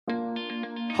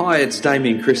Hi, it's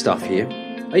Damien Christoph here.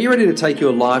 Are you ready to take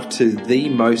your life to the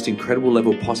most incredible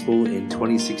level possible in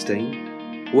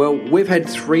 2016? Well, we've had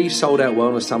 3 sold-out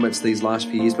wellness summits these last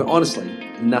few years, but honestly,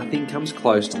 nothing comes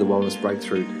close to the Wellness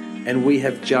Breakthrough, and we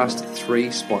have just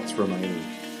 3 spots remaining.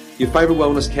 Your favourite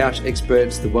wellness couch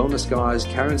experts, the Wellness Guys,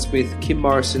 Karen Smith, Kim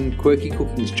Morrison, Quirky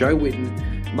Cooking's Joe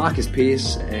Whitten, Marcus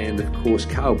Pearce, and of course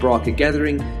Carl Brock are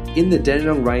gathering in the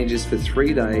Dandenong Ranges for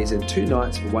 3 days and 2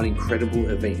 nights for one incredible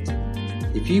event.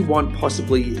 If you want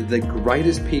possibly the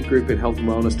greatest peer group in health and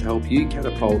wellness to help you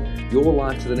catapult your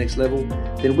life to the next level,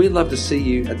 then we'd love to see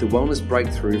you at the Wellness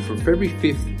Breakthrough from February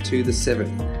 5th to the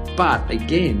 7th. But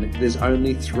again, there's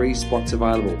only 3 spots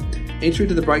available. Entry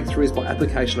to the Breakthrough is by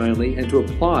application only, and to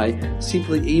apply,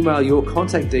 simply email your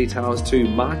contact details to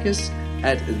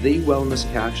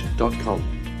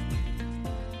marcus@thewellnesscouch.com.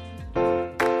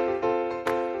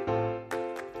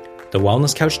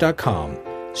 TheWellnessCouch.com,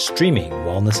 streaming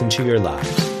wellness into your lives.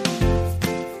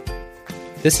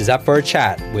 This is Up for a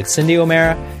Chat with Cindy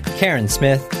O'Mara, Karen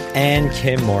Smith, and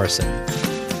Kim Morrison.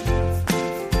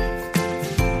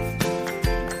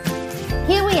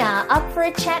 Here we are, up for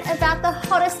a chat about the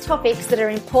hottest topics that are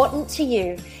important to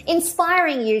you,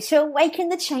 inspiring you to awaken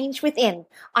the change within.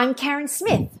 I'm Karen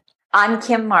Smith. I'm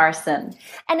Kim Morrison.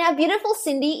 And our beautiful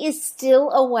Cindy is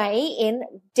still away in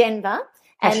Denver.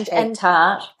 And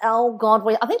tart. Oh, God,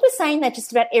 I think we're saying that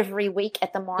just about every week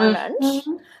at the moment.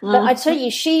 Mm-hmm. But I tell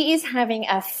you, she is having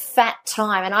a fat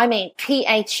time, and I mean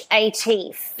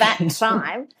P-H-A-T, fat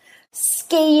time,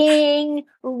 skiing,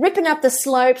 ripping up the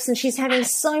slopes, and she's having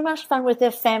so much fun with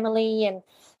her family and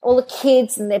all the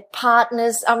kids and their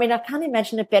partners. I mean, I can't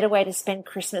imagine a better way to spend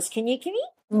Christmas. Can you, Kimmy?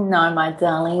 No, my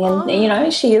darling. And, you know,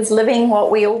 she is living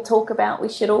what we all talk about we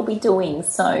should all be doing.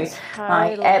 So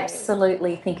I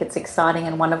absolutely think it's exciting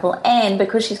and wonderful. And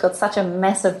because she's got such a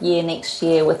massive year next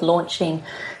year with launching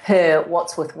her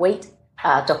What's with Wheat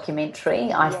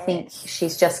documentary, I think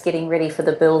she's just getting ready for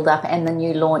the build-up and the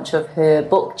new launch of her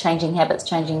book, Changing Habits,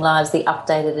 Changing Lives, the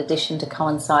updated edition to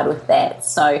coincide with that.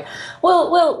 So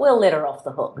we'll let her off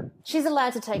the hook. She's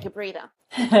allowed to take a breather.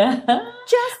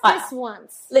 Just this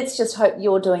once. Let's just hope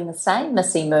you're doing the same,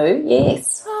 Missy Moo.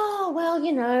 Yes. Oh, well,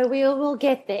 you know, we'll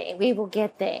get there. We will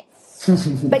get there.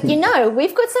 But, you know,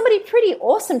 we've got somebody pretty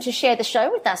awesome to share the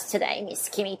show with us today, Miss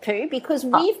Kimmy Poo, because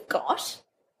we've got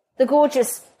the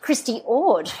gorgeous Christy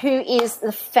Ord, who is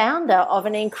the founder of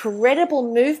an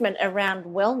incredible movement around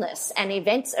wellness and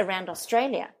events around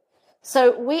Australia.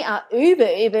 So we are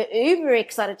uber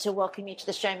excited to welcome you to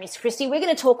the show, Miss Christy. We're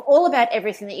going to talk all about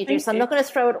everything that you do. I'm not going to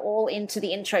throw it all into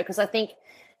the intro because I think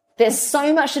there's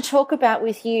so much to talk about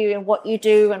with you and what you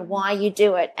do and why you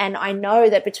do it. And I know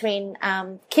that between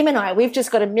Kim and I, we've just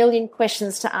got a million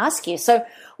questions to ask you. So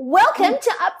welcome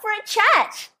to Up for a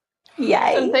Chat.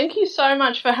 Yay. And thank you so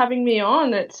much for having me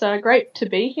on. It's great to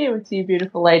be here with you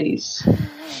beautiful ladies.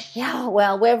 Yeah,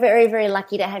 well, we're very, very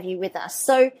lucky to have you with us.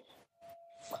 So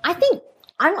I think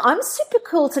I'm super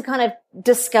cool to kind of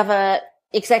discover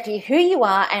exactly who you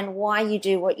are and why you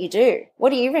do what you do. What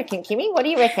do you reckon, Kimmy? What do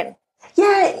you reckon?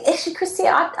 Yeah, actually, Christy,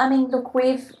 I mean, look,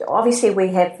 we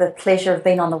have the pleasure of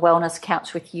being on the Wellness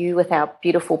Couch with you with our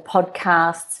beautiful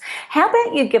podcasts. How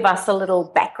about you give us a little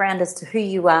background as to who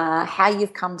you are, how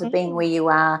you've come to being where you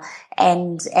are,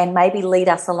 and maybe lead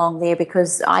us along there,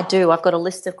 because I've got a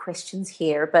list of questions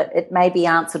here, but it may be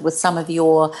answered with some of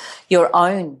your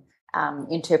own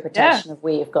interpretation of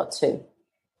where you've got to.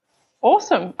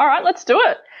 Awesome. All right, let's do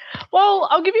it. Well,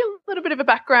 I'll give you a little bit of a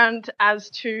background as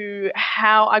to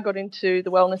how I got into the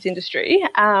wellness industry.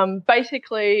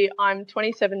 Basically, I'm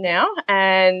 27 now,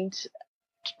 and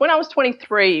when I was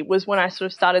 23 was when I sort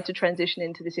of started to transition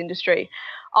into this industry.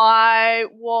 I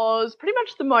was pretty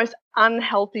much the most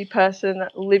unhealthy person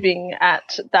living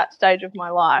at that stage of my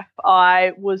life.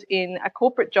 I was in a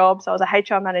corporate job, so I was a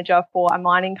HR manager for a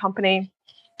mining company.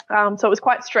 So it was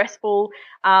quite stressful,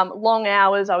 long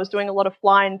hours. I was doing a lot of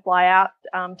fly-in, fly-out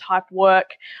type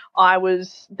work. I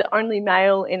was the only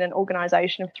male in an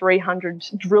organisation of 300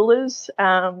 drillers.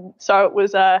 So it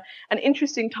was an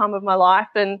interesting time of my life.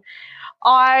 And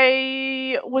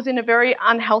I was in a very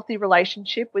unhealthy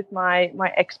relationship with my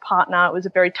ex-partner. It was a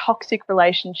very toxic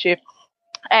relationship.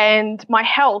 And my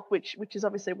health, which is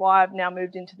obviously why I've now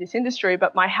moved into this industry,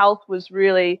 but my health was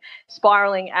really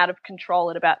spiraling out of control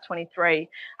at about 23.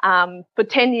 For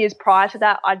 10 years prior to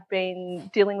that, I'd been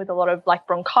dealing with a lot of like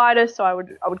bronchitis, so I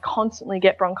would constantly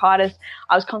get bronchitis.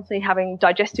 I was constantly having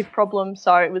digestive problems,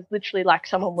 so it was literally like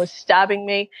someone was stabbing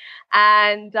me.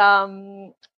 And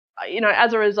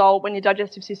as a result, when your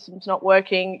digestive system's not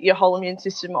working, your whole immune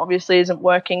system obviously isn't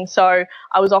working. So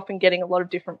I was often getting a lot of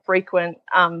different frequent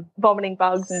vomiting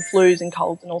bugs and flus and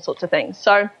colds and all sorts of things.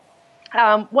 So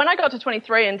when I got to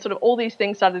 23 and sort of all these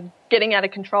things started getting out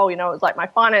of control, it was like my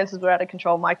finances were out of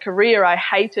control, my career I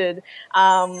hated,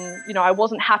 I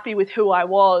wasn't happy with who I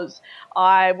was,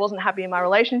 I wasn't happy in my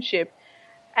relationship.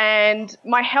 And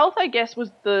my health, I guess, was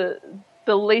the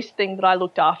least thing that I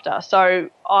looked after. So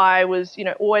I was,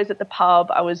 always at the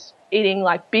pub. I was eating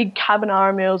like big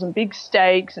carbonara meals and big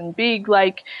steaks and big,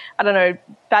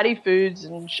 fatty foods,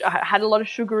 and I had a lot of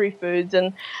sugary foods.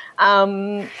 And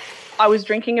I was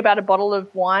drinking about a bottle of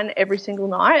wine every single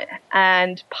night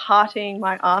and partying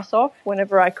my ass off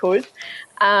whenever I could.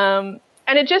 And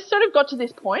it just sort of got to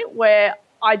this point where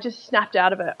I just snapped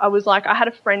out of it. I was like, I had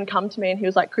a friend come to me and he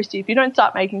was like, Christy, if you don't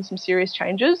start making some serious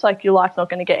changes, like your life's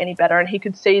not going to get any better. And he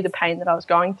could see the pain that I was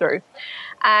going through.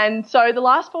 And so the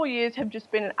last 4 years have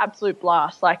just been an absolute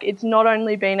blast. Like, it's not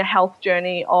only been a health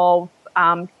journey of,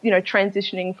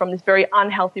 transitioning from this very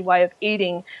unhealthy way of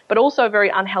eating, but also a very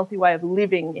unhealthy way of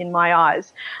living in my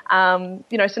eyes. So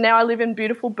now I live in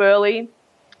beautiful Burleigh.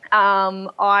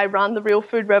 I run the Real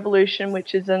Food Revolution,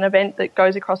 which is an event that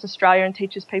goes across Australia and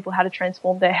teaches people how to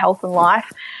transform their health and life.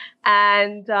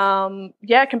 And,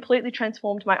 completely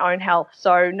transformed my own health.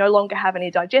 So no longer have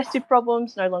any digestive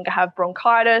problems, no longer have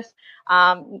bronchitis,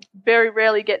 very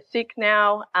rarely get sick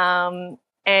now.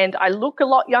 And I look a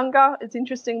lot younger. It's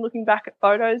interesting looking back at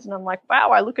photos and I'm like,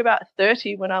 wow, I look about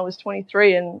 30 when I was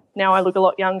 23 and now I look a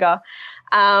lot younger.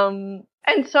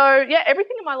 And so,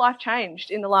 everything in my life changed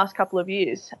in the last couple of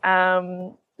years.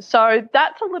 So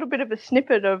that's a little bit of a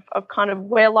snippet of kind of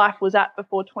where life was at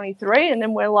before 23 and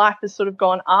then where life has sort of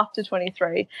gone after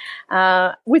 23,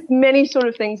 with many sort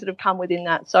of things that have come within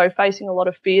that. So facing a lot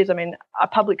of fears. I mean, I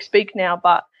public speak now,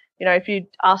 but if you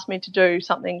asked me to do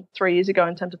something 3 years ago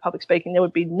in terms of public speaking, there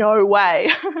would be no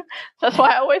way. That's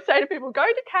why I always say to people, go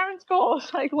to Karen's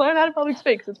course, learn how to public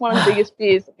speak, because it's one of the biggest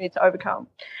fears that you need to overcome.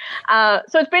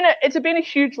 So it's been a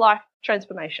huge life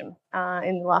transformation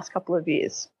in the last couple of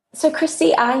years. So,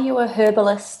 Christy, are you a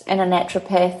herbalist and a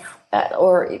naturopath,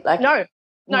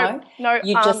 No.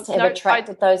 You just have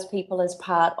attracted those people as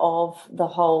part of the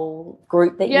whole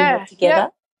group that you have together?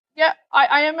 Yeah,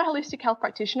 I am a holistic health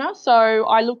practitioner, so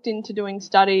I looked into doing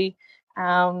study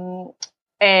and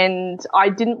I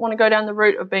didn't want to go down the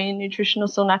route of being a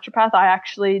nutritionist or naturopath. I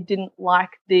actually didn't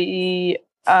like the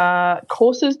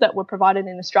courses that were provided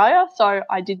in Australia, so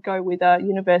I did go with a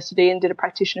university and did a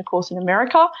practitioner course in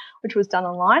America, which was done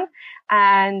online,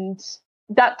 and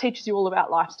that teaches you all about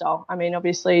lifestyle. I mean,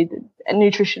 obviously,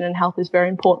 nutrition and health is very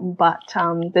important, but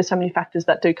there's so many factors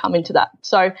that do come into that.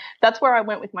 So that's where I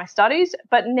went with my studies.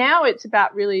 But now it's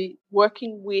about really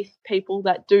working with people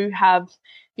that do have,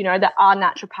 that are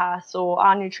naturopaths or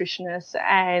are nutritionists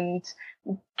and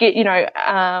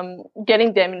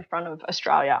getting them in front of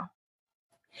Australia.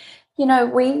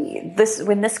 When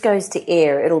this goes to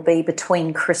air, it'll be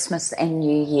between Christmas and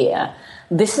New Year.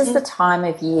 This is the time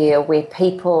of year where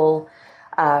people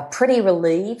are pretty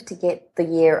relieved to get the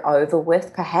year over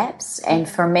with, perhaps. And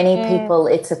for many people,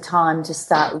 it's a time to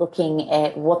start looking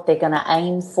at what they're going to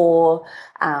aim for,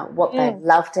 what they'd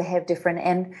love to have different.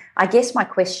 And I guess my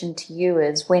question to you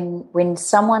is when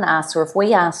someone asks, or if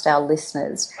we asked our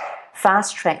listeners,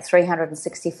 fast track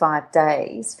 365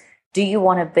 days, do you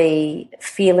want to be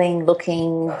feeling,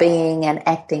 looking, being and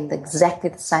acting exactly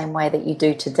the same way that you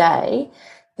do today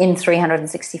in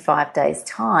 365 days'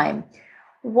 time?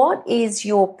 What is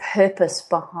your purpose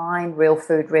behind Real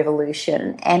Food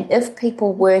Revolution? And if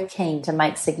people were keen to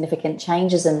make significant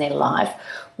changes in their life,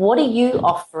 what are you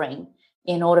offering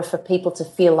in order for people to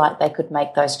feel like they could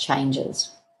make those changes?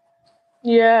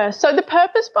 Yeah, so the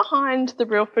purpose behind the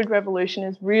Real Food Revolution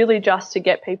is really just to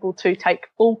get people to take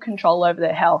full control over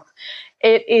their health.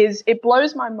 It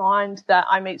blows my mind that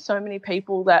I meet so many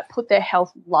people that put their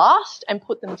health last and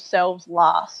put themselves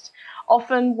last.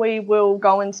 Often we will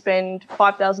go and spend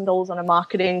 $5,000 on a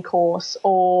marketing course,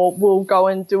 or we'll go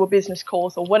and do a business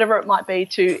course or whatever it might be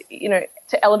to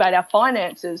elevate our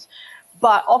finances.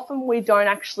 But often we don't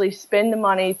actually spend the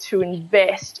money to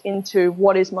invest into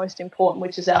what is most important,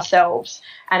 which is ourselves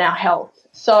and our health.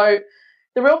 So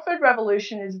the Real Food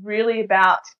Revolution is really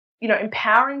about,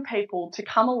 empowering people to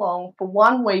come along for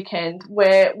one weekend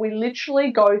where we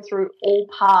literally go through all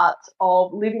parts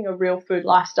of living a real food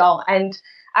lifestyle and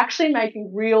actually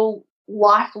making real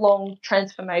lifelong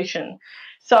transformation.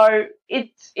 So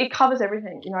it covers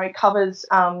everything, it covers,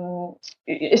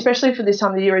 especially for this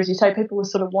time of the year, as you say, people are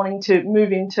sort of wanting to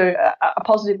move into a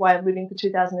positive way of living for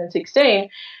 2016.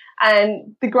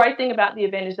 And the great thing about the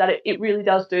event is that it really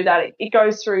does do that. It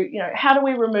goes through, how do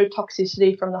we remove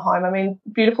toxicity from the home? I mean,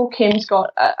 beautiful Kim's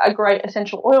got a great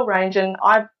essential oil range, and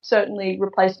I've certainly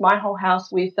replaced my whole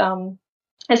house with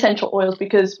essential oils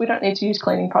because we don't need to use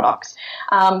cleaning products.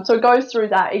 So it goes through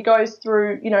that. It goes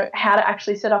through, how to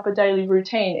actually set up a daily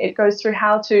routine. It goes through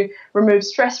how to remove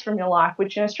stress from your life,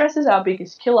 which, stress is our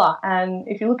biggest killer. And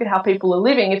if you look at how people are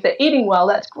living, if they're eating well,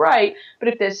 that's great. But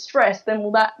if there's stress,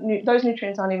 then those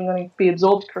nutrients aren't even going to be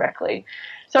absorbed correctly.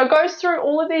 So it goes through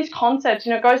all of these concepts,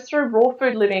 it goes through raw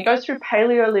food living, it goes through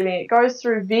paleo living, it goes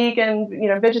through vegan,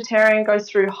 vegetarian, goes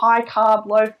through high carb,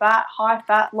 low fat,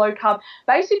 low carb,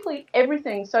 basically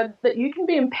everything so that you can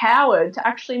be empowered to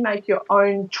actually make your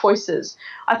own choices.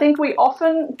 I think we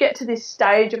often get to this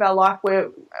stage of our life where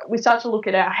we start to look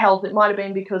at our health. It might have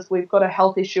been because we've got a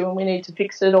health issue and we need to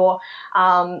fix it, or,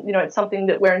 it's something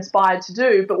that we're inspired to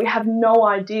do, but we have no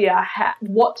idea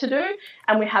what to do,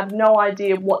 and we have no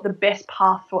idea what the best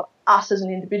path for us as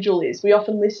an individual is. We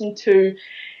often listen to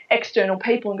external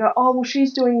people and go, oh, well,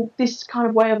 she's doing this kind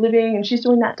of way of living and she's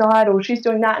doing that diet or she's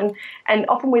doing that. And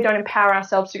often we don't empower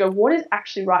ourselves to go, what is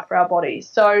actually right for our bodies?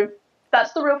 So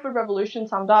that's the Real Food Revolution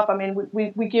summed up. I mean,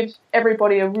 we give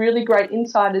everybody a really great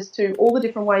insight as to all the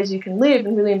different ways you can live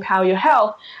and really empower your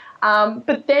health.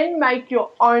 But then make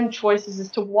your own choices as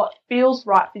to what feels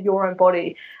right for your own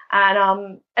body.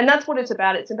 And that's what it's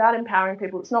about. It's about empowering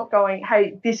people. It's not going,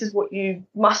 hey, this is what you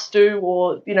must do,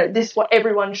 or, this is what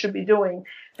everyone should be doing,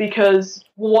 because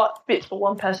what fits for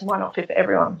one person might not fit for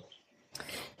everyone.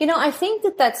 I think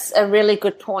that that's a really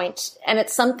good point. And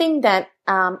it's something that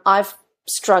I've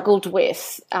struggled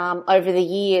with over the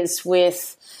years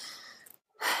with,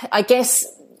 I guess,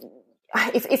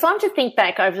 if I'm to think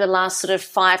back over the last sort of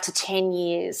 5 to 10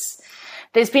 years,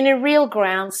 there's been a real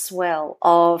groundswell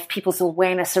of people's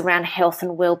awareness around health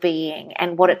and well-being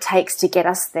and what it takes to get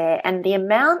us there, and the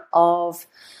amount of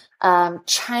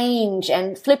change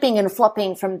and flipping and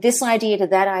flopping from this idea to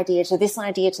that idea to this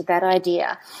idea to that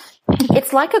idea.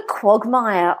 It's like a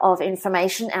quagmire of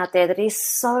information out there that is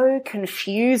so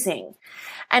confusing.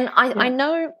 And I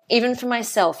know even for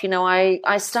myself,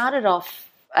 I started off,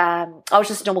 I was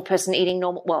just a normal person eating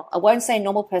normal. Well, I won't say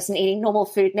normal person eating normal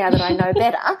food now that I know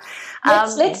better.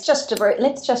 Let's just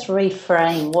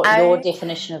reframe what your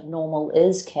definition of normal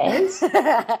is, Kaz.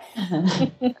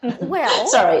 Well,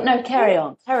 sorry, no, carry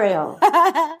on.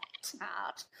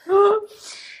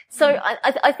 So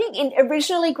I think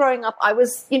originally growing up, I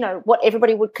was, what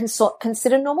everybody would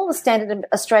consider normal, the standard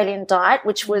Australian diet,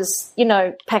 which was,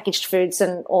 packaged foods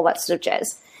and all that sort of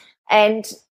jazz. And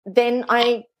then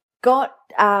I got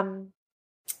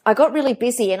really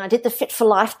busy and I did the Fit for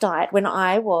Life diet when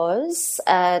I was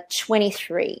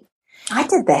 23. I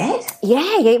did that.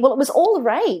 Yeah. Well, it was all the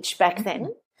rage back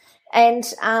then. And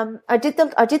I did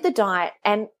the diet,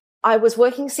 and I was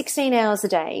working 16 hours a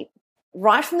day.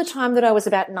 Right from the time that I was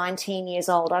about 19 years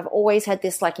old, I've always had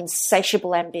this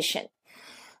insatiable ambition.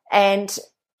 And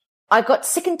I got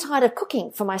sick and tired of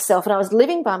cooking for myself, and I was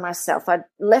living by myself. I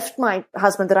left my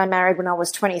husband that I married when I was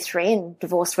 23 and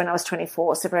divorced when I was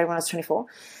 24, separated when I was 24.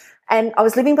 And I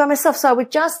was living by myself, so I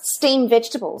would just steam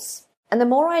vegetables. And the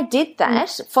more I did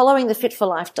that, following the Fit for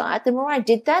Life diet, the more I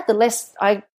did that, the less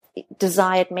I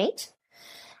desired meat.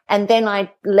 And then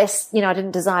I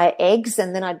didn't desire eggs,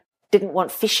 and then I didn't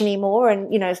want fish anymore.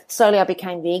 And, slowly I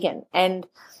became vegan. And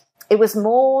it was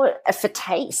more for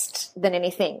taste than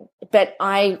anything. But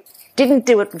I didn't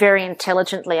do it very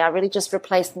intelligently. I really just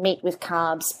replaced meat with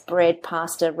carbs, bread,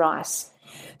 pasta, rice.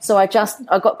 So I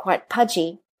got quite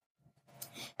pudgy.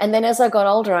 And then as I got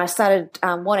older, I started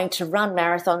wanting to run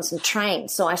marathons and train.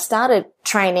 So I started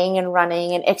training and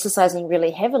running and exercising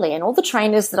really heavily. And all the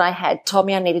trainers that I had told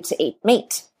me I needed to eat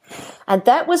meat. And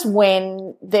that was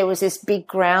when there was this big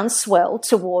groundswell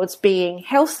towards being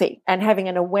healthy and having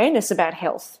an awareness about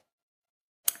health,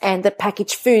 and that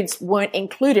packaged foods weren't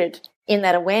included in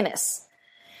that awareness.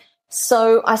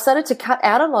 So I started to cut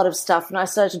out a lot of stuff, and I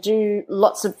started to do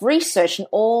lots of research, and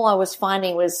all I was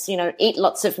finding was, eat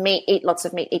lots of meat, eat lots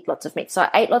of meat, eat lots of meat. So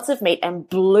I ate lots of meat and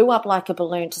blew up like a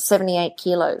balloon to 78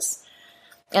 kilos.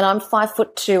 And I'm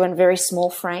 5'2" and very small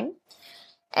frame.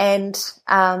 And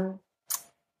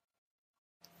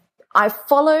I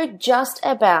followed just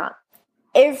about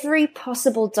every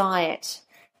possible diet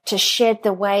to shed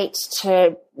the weight,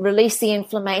 to release the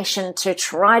inflammation, to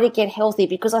try to get healthy,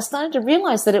 because I started to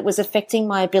realize that it was affecting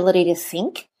my ability to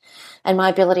think and my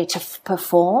ability to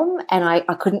perform, and I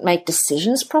couldn't make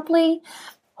decisions properly.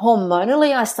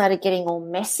 Hormonally, I started getting all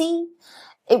messy.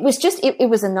 It was just, it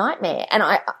was a nightmare. And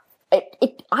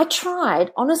I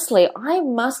tried, honestly, I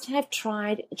must have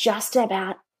tried just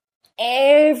about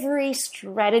every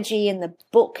strategy in the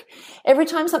book. Every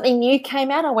time something new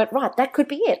came out, I went, right, that could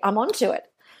be it. I'm onto it.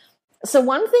 So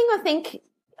one thing I think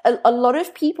a lot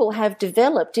of people have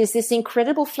developed is this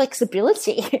incredible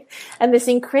flexibility and this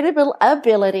incredible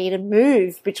ability to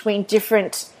move between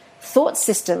different thought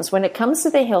systems when it comes to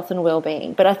their health and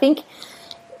well-being. But I think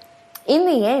in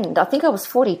the end, I think I was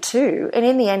 42, and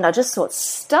in the end I just thought,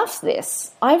 stuff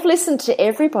this. I've listened to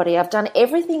everybody. I've done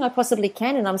everything I possibly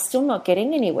can, and I'm still not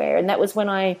getting anywhere. And that was when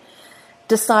I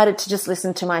decided to just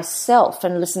listen to myself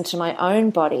and listen to my own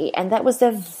body. And that was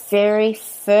the very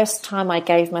first time I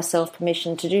gave myself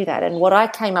permission to do that. And what I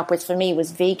came up with for me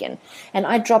was vegan. And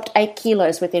I dropped 8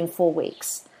 kilos within 4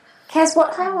 weeks. Kaz,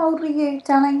 how old were you,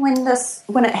 darling,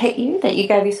 when it hit you that you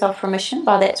gave yourself permission?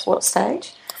 By that's what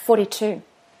stage? 42.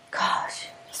 Gosh.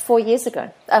 It's 4 years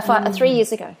ago. 3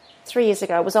 years ago. 3 years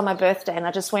ago. It was on my birthday, and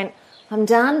I just went, I'm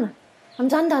done. I'm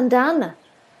done.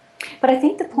 But I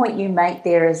think the point you make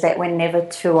there is that we're never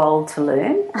too old to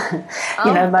learn.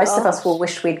 Most of us will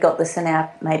wish we'd got this in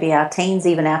maybe our teens,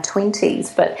 even our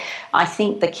 20s. But I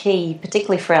think the key,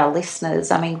 particularly for our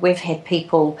listeners, I mean, we've had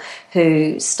people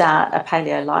who start a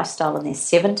paleo lifestyle in their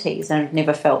 70s and have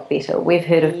never felt better. We've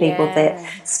heard of people that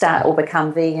start or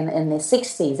become vegan in their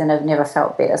 60s and have never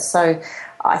felt better. So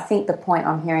I think the point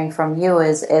I'm hearing from you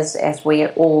is, as we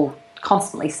all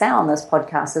constantly say on this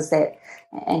podcast, is that,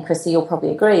 and Christy, you'll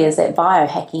probably agree, is that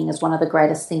biohacking is one of the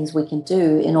greatest things we can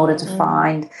do in order to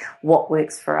find what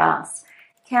works for us.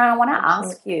 Karen, I want to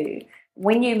ask you,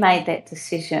 when you made that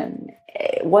decision,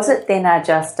 was it then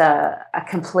just a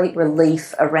complete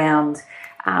relief around,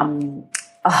 I'm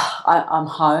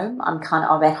home, I'm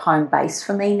at home base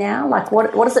for me now? Like,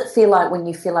 what does it feel like when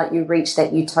you feel like you reached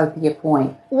that utopia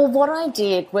point? Well, what I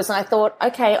did was I thought,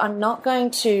 okay, I'm not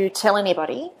going to tell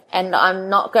anybody, and I'm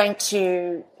not going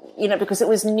to, because it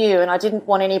was new and I didn't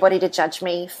want anybody to judge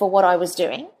me for what I was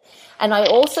doing. And I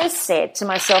also said to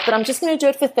myself that I'm just going to do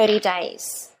it for 30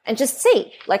 days and just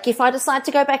see. Like, if I decide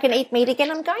to go back and eat meat again,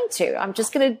 I'm going to. I'm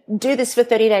just going to do this for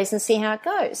 30 days and see how it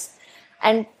goes.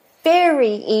 And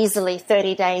very easily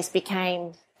 30 days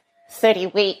became 30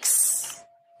 weeks,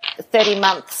 30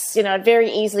 months.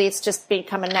 Very easily it's just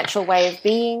become a natural way of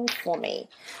being for me.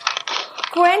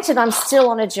 Granted, I'm still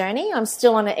on a journey. I'm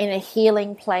still in a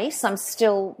healing place. I'm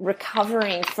still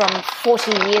recovering from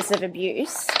 40 years of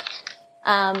abuse.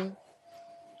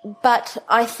 But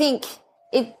I think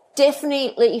it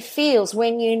definitely feels,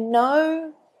 when you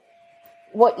know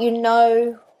what you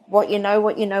know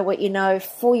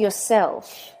for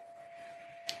yourself,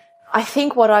 I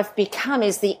think what I've become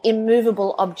is the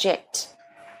immovable object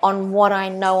on what I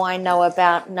know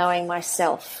about knowing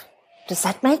myself. Does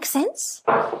that make sense?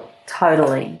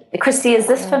 Totally. Christy, is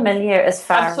this familiar as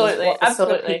far as what the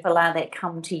sort of people are that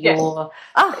come to your...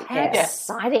 Oh, how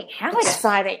exciting. How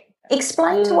exciting.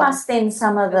 Explain to us then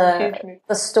some of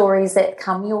the stories that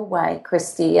come your way,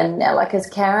 Christy. And is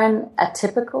Karen a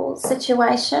typical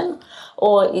situation,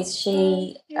 or is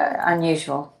she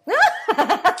unusual?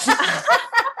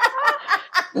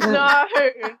 No, not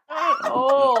at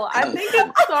all. I think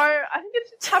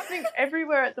it's just happening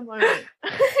everywhere at the moment.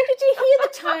 Did you hear the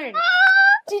tone?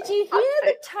 Did you hear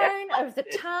the tone of the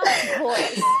Tom's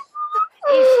voice?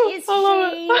 Is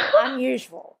she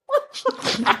unusual?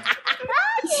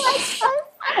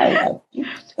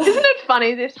 Isn't it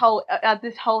funny, this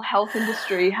whole health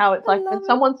industry, how it's like when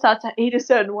someone starts to eat a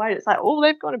certain way, it's like, oh,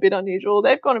 they've gone a bit unusual,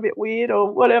 they've gone a bit weird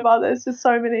or whatever. There's just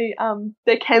so many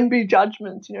there can be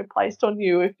judgments, placed on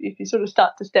you if you sort of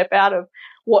start to step out of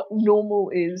what normal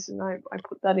is, and I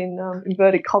put that in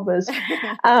inverted commas.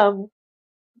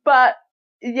 But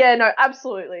yeah, no,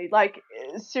 absolutely. Like,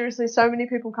 seriously, so many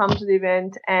people come to the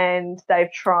event and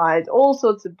they've tried all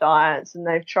sorts of diets, and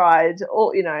they've tried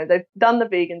they've done the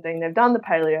vegan thing, they've done the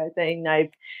paleo thing, they've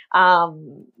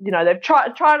they've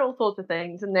tried all sorts of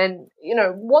things, and then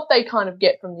what they kind of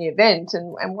get from the event,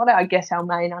 and what I guess our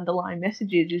main underlying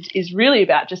message is really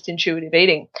about just intuitive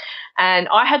eating. And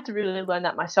I had to really learn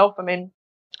that myself. I mean,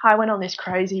 I went on this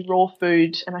crazy raw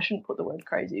food, and I shouldn't put the word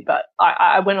crazy, but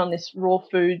I went on this raw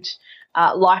food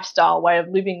lifestyle way of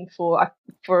living for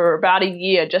about a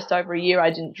year, just over a year. I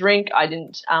didn't drink. I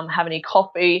didn't have any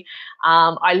coffee.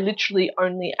 I literally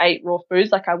only ate raw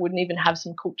foods. Like, I wouldn't even have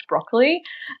some cooked broccoli.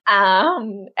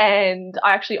 And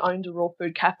I actually owned a raw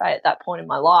food cafe at that point in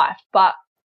my life. But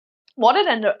what it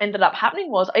ended up happening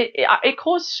was it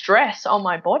caused stress on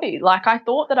my body. Like, I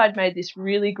thought that I'd made this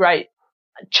really great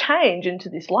change into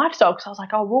this lifestyle, because I was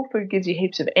like, oh, raw food gives you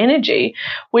heaps of energy,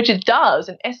 which it does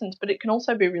in essence, but it can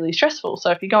also be really stressful.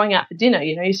 So if you're going out for dinner,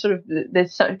 you sort of,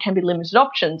 can be limited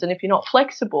options, and if you're not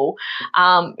flexible,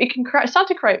 it can start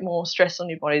to create more stress on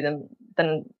your body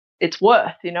than it's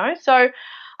worth, you know? So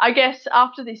I guess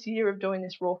after this year of doing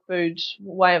this raw food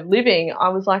way of living, I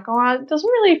was like, oh, it doesn't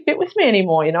really fit with me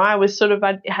anymore. You know, I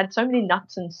had so many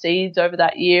nuts and seeds over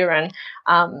that year, and,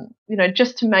 you know,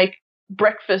 just to make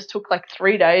breakfast took like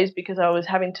 3 days because I was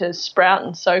having to sprout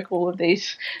and soak all of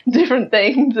these different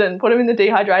things and put them in the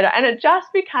dehydrator, and it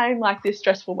just became like this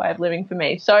stressful way of living for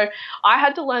me. So I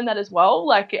had to learn that as well.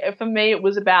 Like for me, it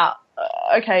was about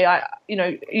I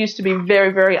used to be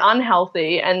very, very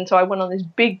unhealthy, and so I went on this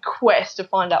big quest to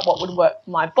find out what would work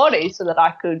for my body so that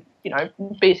I could, you know,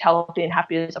 be as healthy and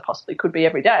happy as I possibly could be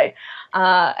every day.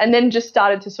 And then just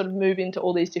started to sort of move into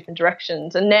all these different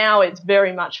directions. And now it's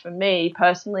very much for me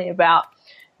personally about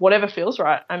whatever feels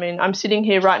right. I mean, I'm sitting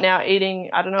here right now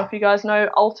eating, I don't know if you guys know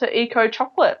Ultra Eco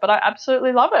chocolate, but I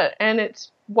absolutely love it. And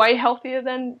it's way healthier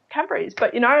than Cadbury's.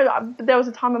 But, you know, there was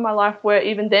a time in my life where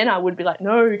even then I would be like,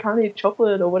 no, you can't eat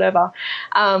chocolate or whatever.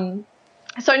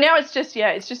 So now it's just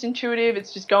intuitive.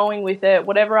 It's just going with it,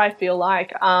 whatever I feel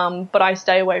like. But I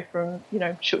stay away from, you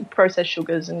know, processed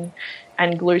sugars and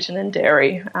gluten and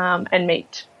dairy and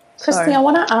meat. Christy, I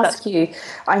want to ask you,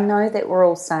 I know that we're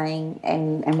all saying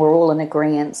and we're all in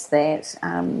agreement that,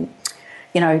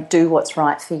 you know, do what's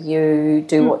right for you,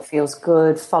 do what feels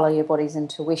good, follow your body's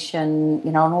intuition,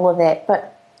 you know, and all of that.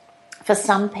 But for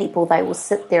some people, they will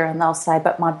sit there and they'll say,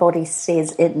 but my body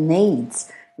says it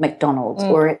needs McDonald's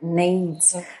or it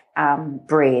needs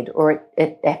bread, or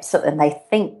it absolutely, and they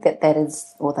think that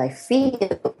is, or they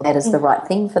feel that is the right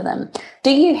thing for them. Do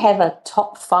you have a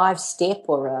top 5 step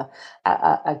or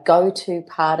a go-to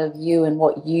part of you and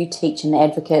what you teach and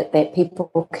advocate that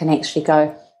people can actually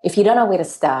go, if you don't know where to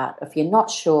start, if you're not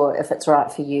sure if it's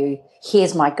right for you,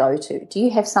 here's my go-to? Do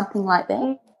you have something like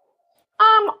that?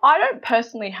 I don't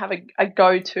personally have a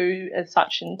go-to as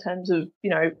such in terms of, you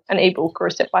know, an ebook or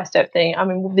a step-by-step thing. I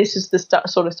mean, this is the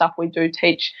sort of stuff we do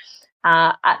teach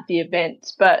at the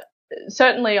events. But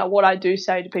certainly what I do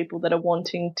say to people that are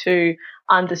wanting to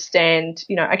understand,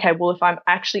 you know, okay, well, if I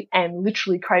actually am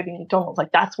literally craving McDonald's,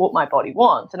 like that's what my body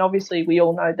wants. And obviously we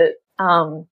all know that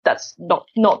that's not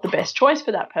the best choice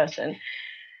for that person.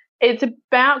 It's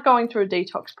about going through a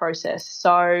detox process.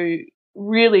 So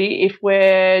really, if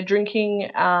we're drinking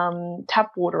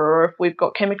tap water, or if we've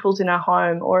got chemicals in our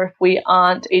home, or if we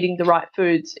aren't eating the right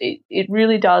foods, it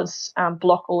really does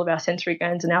block all of our sensory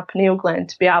glands and our pineal gland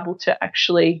to be able to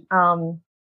actually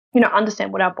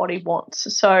understand what our body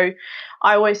wants. So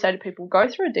I always say to people, go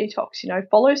through a detox, you know,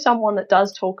 follow someone that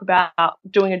does talk about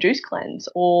doing a juice cleanse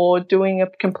or doing a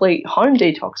complete home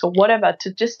detox or whatever,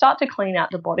 to just start to clean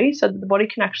out the body so that the body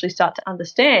can actually start to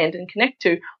understand and connect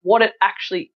to what it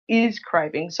actually is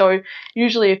craving. So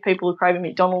usually if people are craving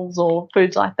McDonald's or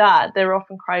foods like that, they're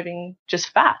often craving just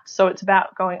fat. So it's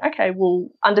about going, okay, well,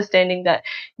 understanding that,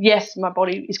 yes, my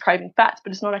body is craving fats,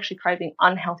 but it's not actually craving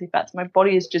unhealthy fats. My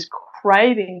body is just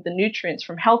craving the nutrients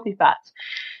from healthy fats.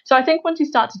 So I think once you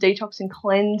start to detox and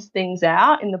cleanse things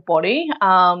out in the body,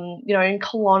 and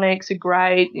colonics are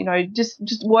great, you know,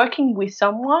 just working with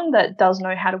someone that does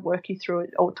know how to work you through it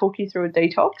or talk you through a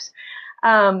detox.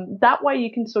 That way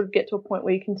you can sort of get to a point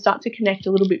where you can start to connect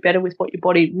a little bit better with what your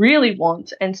body really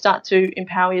wants and start to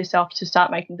empower yourself to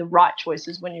start making the right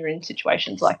choices when you're in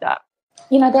situations like that.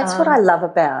 You know, that's what I love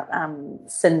about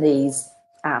Cindy's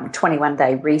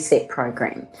 21-day reset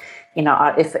program. You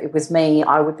know, if it was me,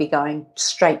 I would be going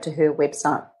straight to her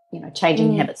website, you know,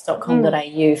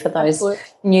 changinghabits.com.au for those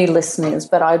new listeners,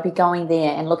 but I would be going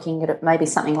there and looking at it, maybe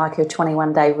something like her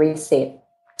 21-day reset.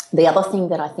 The other thing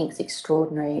that I think is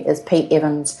extraordinary is Pete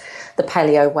Evans, the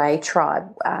Paleo Way tribe,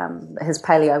 his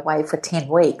Paleo Way for 10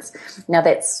 weeks. Now,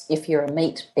 that's if you're a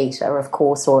meat eater, of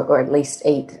course, or at least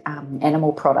eat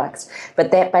animal products.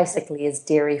 But that basically is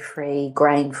dairy-free,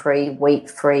 grain-free,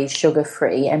 wheat-free,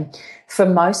 sugar-free. And for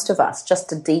most of us, just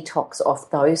to detox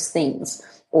off those things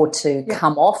or to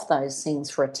come off those things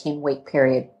for a 10-week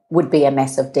period would be a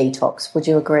massive detox. Would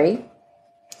you agree?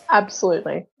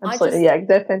 Absolutely. Yeah,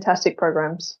 they're fantastic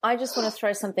programs. I just want to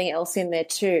throw something else in there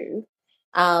too,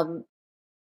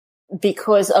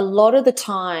 because a lot of the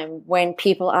time when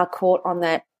people are caught on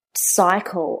that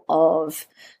cycle of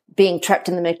being trapped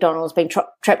in the McDonald's, being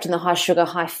trapped in the high sugar,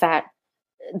 high fat,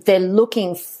 they're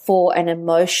looking for an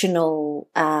emotional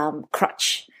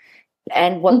crutch.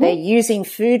 And what they're using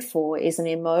food for is an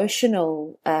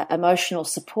emotional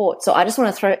support. So I just want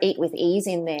to throw Eat with Ease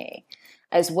in there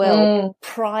as well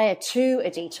prior to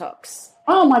a detox.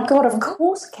 Oh, my God, of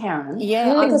course, Karen. Yeah.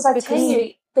 Because I tell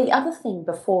you, the other thing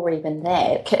before even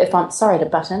that, if I'm sorry to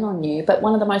butt in on you, but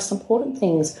one of the most important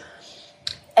things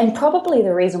And probably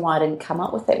the reason why I didn't come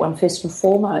up with that one first and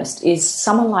foremost is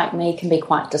someone like me can be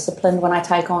quite disciplined when I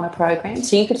take on a program.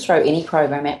 So you could throw any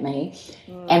program at me,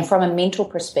 and from a mental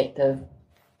perspective,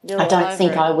 I don't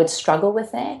think I would struggle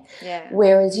with that. Yeah.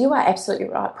 Whereas you are absolutely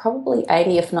right. Probably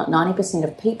 80, if not 90%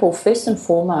 of people, first and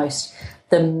foremost,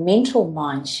 the mental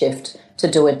mind shift to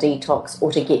do a detox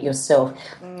or to get yourself.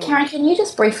 Karen, can you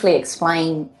just briefly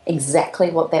explain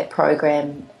exactly what that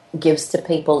program gives to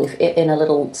people in a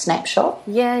little snapshot?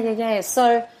 Yeah.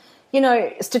 So,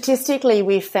 statistically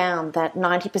we've found that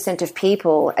 90% of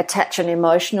people attach an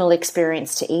emotional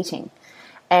experience to eating.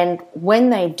 And when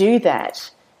they do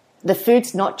that, the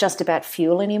food's not just about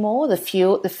fuel anymore. The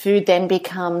food then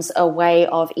becomes a way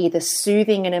of either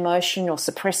soothing an emotion or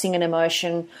suppressing an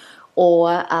emotion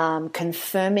or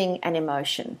confirming an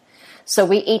emotion. So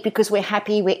we eat because we're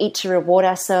happy, we eat to reward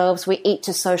ourselves, we eat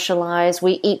to socialize,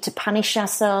 we eat to punish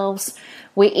ourselves,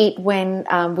 we eat when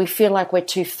we feel like we're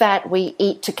too fat, we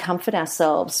eat to comfort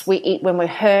ourselves, we eat when we're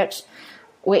hurt,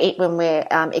 we eat when we're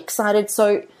excited.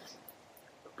 So,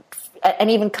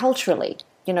 and even culturally,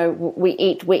 we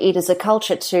eat as a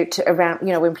culture to around,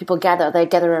 when people gather, they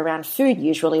gather around food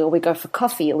usually, or we go for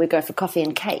coffee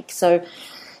and cake. So,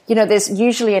 there's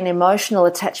usually an emotional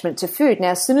attachment to food.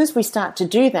 Now, as soon as we start to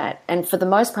do that, and for the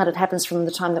most part it happens from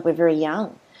the time that we're very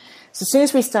young, so as soon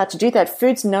as we start to do that,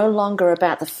 food's no longer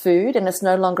about the food and it's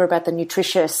no longer about the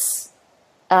nutritious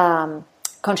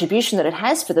contribution that it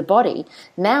has for the body.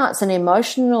 Now it's an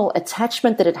emotional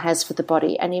attachment that it has for the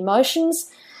body. And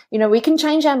emotions, we can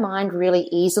change our mind really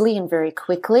easily and very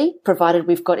quickly, provided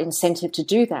we've got incentive to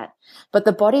do that. But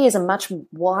the body is a much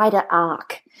wider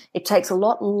arc. It takes a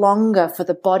lot longer for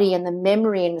the body and the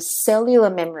memory and the cellular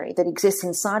memory that exists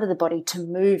inside of the body to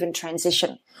move and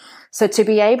transition. So to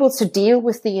be able to deal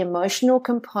with the emotional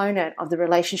component of the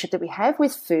relationship that we have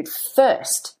with food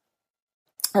first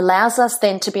allows us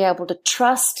then to be able to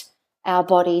trust our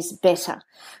bodies better.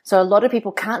 So a lot of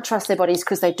people can't trust their bodies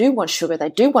because they do want sugar, they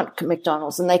do want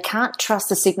McDonald's, and they can't trust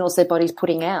the signals their body's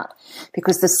putting out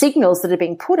because the signals that are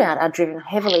being put out are driven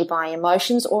heavily by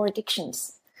emotions or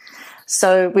addictions.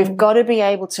 So we've got to be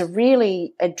able to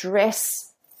really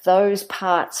address those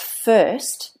parts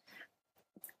first.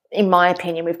 In my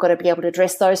opinion, we've got to be able to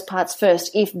address those parts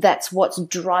first if that's what's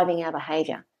driving our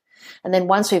behavior. And then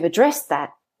once we've addressed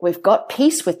that, we've got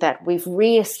peace with that, we've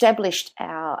reestablished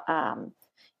our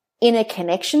inner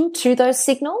connection to those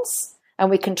signals, and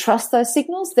we can trust those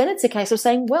signals, then it's a case of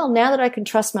saying, well, now that I can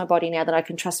trust my body, now that I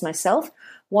can trust myself,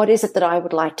 what is it that I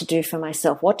would like to do for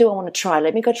myself? What do I want to try?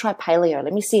 Let me go try paleo.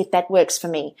 Let me see if that works for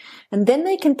me. And then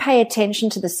they can pay attention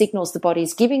to the signals the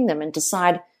body's giving them and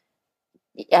decide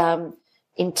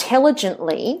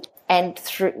intelligently and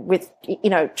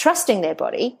trusting their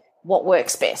body what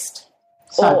works best.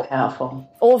 So powerful.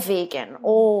 Or vegan,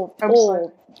 or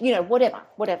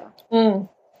whatever.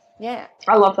 Yeah.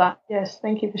 I love that. Yes,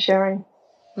 thank you for sharing.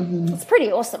 Mm-hmm. It's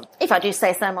pretty awesome, if I do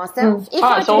say so myself.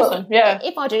 It's awesome, yeah.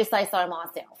 If I do say so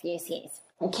myself, yes.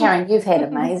 And Karen, you've had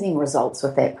amazing results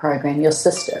with that program. Your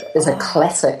sister is a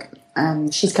classic.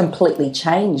 She's completely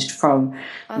changed from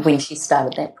when she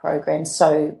started that program.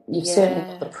 So you've certainly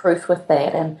got the proof with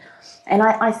that. And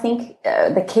I think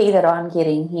the key that I'm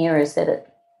getting here is that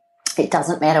it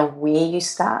doesn't matter where you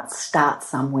start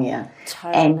somewhere.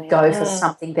 Totally. And go for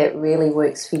something that really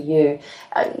works for you.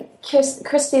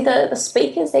 Christy, the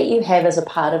speakers that you have as a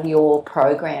part of your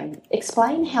program,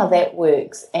 explain how that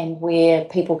works and where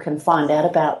people can find out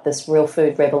about this Real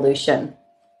Food Revolution.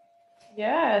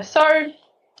 Yeah, so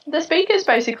the speakers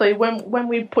basically, when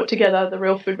we put together the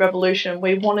Real Food Revolution,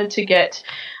 we wanted to get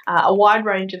a wide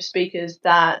range of speakers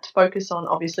that focus on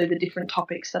obviously the different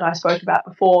topics that I spoke about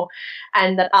before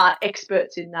and that are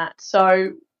experts in that.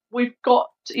 So we've got,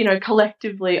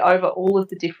 collectively over all of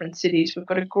the different cities, we've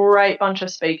got a great bunch of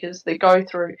speakers that go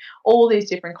through all these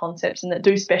different concepts and that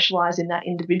do specialise in that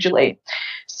individually.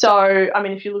 So,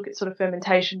 if you look at sort of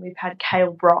fermentation, we've had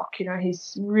Cale Brock,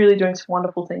 he's really doing some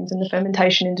wonderful things in the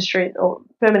fermentation industry or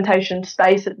fermentation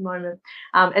space at the moment,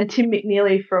 and Tim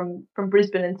McNeely from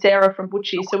Brisbane and Sarah from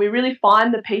Butchie. So we really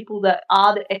find the people that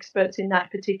are the experts in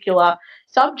that particular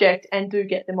subject and do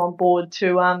get them on board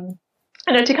to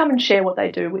come and share what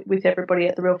they do with everybody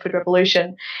at the Real Food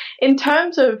Revolution. In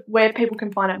terms of where people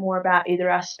can find out more about either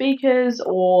our speakers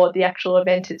or the actual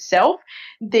event itself,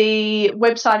 the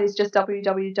website is just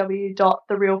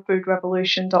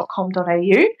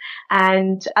www.therealfoodrevolution.com.au,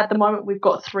 and at the moment we've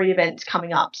got 3 events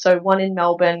coming up. So one in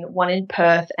Melbourne, one in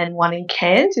Perth and one in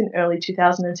Cairns in early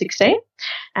 2016,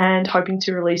 and hoping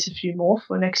to release a few more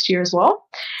for next year as well.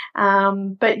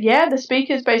 But yeah, the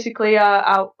speakers basically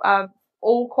are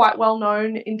all quite well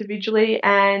known individually,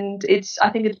 and I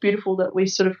think it's beautiful that we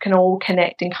sort of can all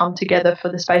connect and come together for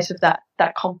the space of that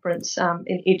conference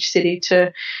in each city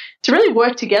to really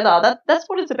work together. That's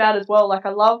what it's about as well. Like, I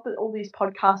love that all these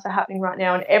podcasts are happening right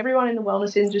now, and everyone in the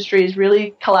wellness industry is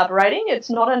really collaborating. It's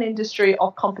not an industry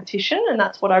of competition, and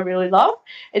that's what I really love.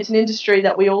 It's an industry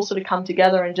that we all sort of come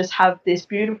together and just have this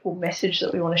beautiful message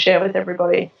that we want to share with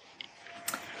everybody.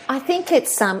 I think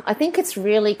it's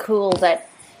really cool that,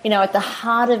 at the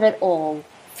heart of it all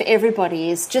for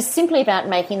everybody is just simply about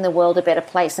making the world a better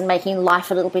place and making life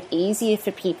a little bit easier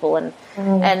for people and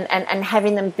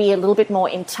having them be a little bit more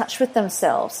in touch with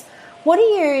themselves. What do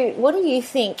you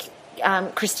think,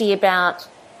 Christy, about,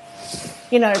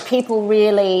 people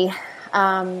really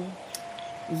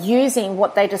using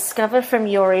what they discover from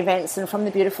your events and from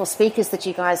the beautiful speakers that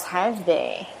you guys have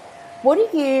there? What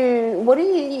do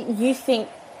you think?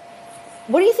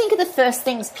 What do you think are the first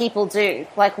things people do?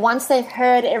 Like, once they've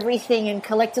heard everything and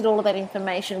collected all of that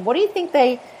information, what do you think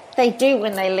they do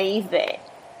when they leave there?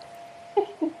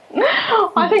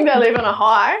 I think they leave on a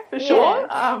high, for sure.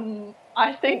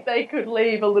 I think they could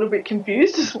leave a little bit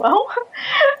confused as well.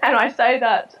 And I say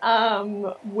that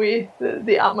with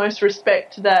the utmost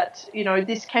respect that,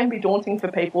 this can be daunting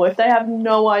for people. If they have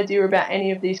no idea about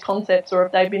any of these concepts, or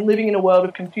if they've been living in a world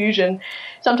of confusion,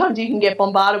 sometimes you can get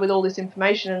bombarded with all this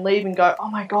information and leave and go, oh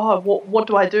my God, what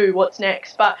do I do? What's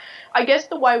next? But I guess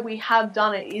the way we have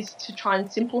done it is to try and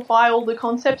simplify all the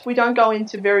concepts. We don't go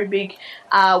into very big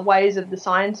ways of the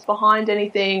science behind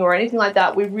anything or anything like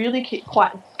that. We really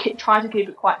try to keep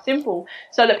it quite simple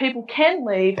so that people can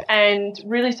leave and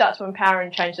really start to empower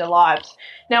and change their lives.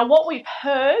 Now, what we've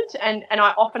heard, and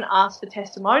I often ask for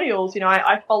testimonials,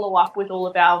 I follow up with all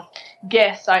of our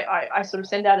guests. I sort of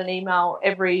send out an email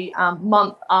every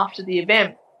month after the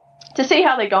event to see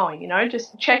how they're going,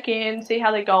 just check in, see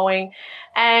how they're going.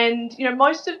 And,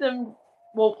 most of them,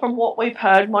 well, from what we've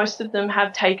heard, most of them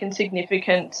have taken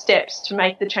significant steps to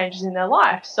make the changes in their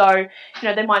life. So,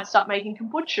 they might start making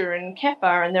kombucha and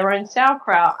kefir and their own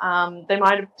sauerkraut. They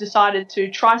might have decided to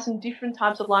try some different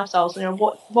types of lifestyles.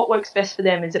 What works best for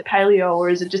them? Is it paleo, or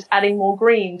is it just adding more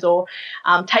greens, or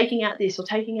taking out this or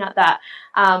taking out that?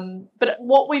 But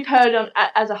what we've heard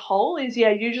as a whole is,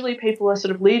 usually people are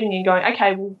sort of leaving and going,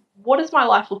 okay, well, what does my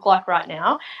life look like right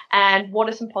now, and what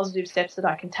are some positive steps that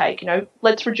I can take?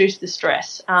 Let's reduce the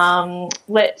stress.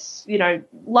 Let's,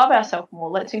 love ourselves more.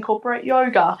 Let's incorporate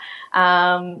yoga.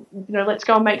 Let's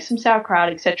go and make some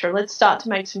sauerkraut, etc. Let's start to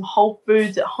make some whole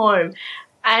foods at home.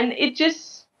 And it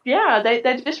just,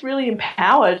 they're just really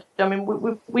empowered. I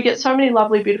mean, we get so many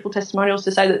lovely, beautiful testimonials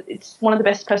to say that it's one of the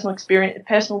best personal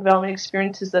development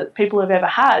experiences that people have ever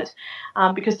had,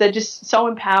 because they're just so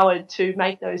empowered to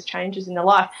make those changes in their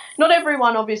life. Not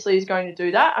everyone, obviously, is going to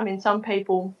do that. I mean, some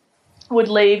people would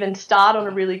leave and start on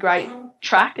a really great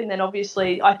track, and then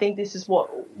obviously I think this is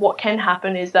what can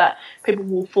happen, is that people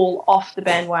will fall off the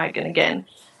bandwagon again.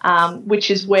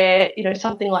 Which is where,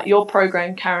 something like your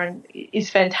program, Karen, is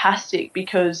fantastic,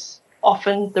 because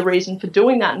often the reason for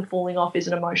doing that and falling off is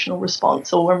an emotional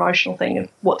response or emotional thing of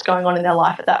what's going on in their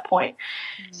life at that point.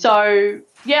 So,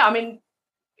 I mean,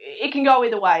 it can go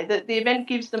either way. The event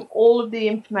gives them all of the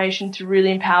information to really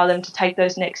empower them to take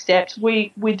those next steps.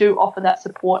 We do offer that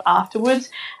support afterwards,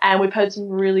 and we've heard some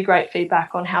really great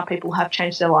feedback on how people have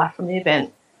changed their life from the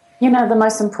event. The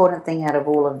most important thing out of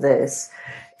all of this,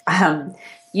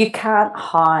 you can't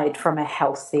hide from a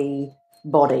healthy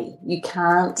body. You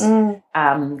can't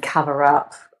cover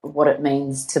up what it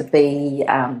means to be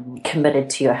committed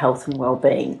to your health and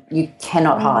well-being. You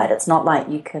cannot hide. It's not like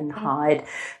you can hide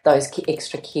those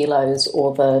extra kilos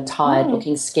or the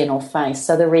tired-looking skin or face.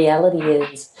 So the reality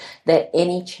is that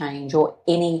any change, or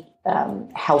any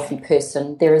healthy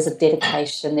person, there is a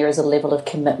dedication, there is a level of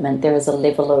commitment, there is a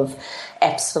level of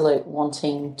absolute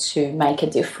wanting to make a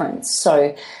difference.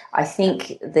 So I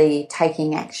think the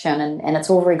taking action, and it's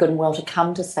all very good and well to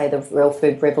come to, say, the Real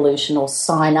Food Revolution, or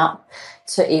sign up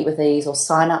to Eat With Ease, or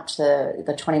sign up to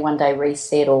the 21-day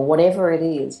reset, or whatever it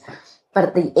is. But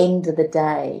at the end of the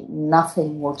day,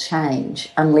 nothing will change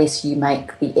unless you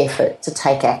make the effort to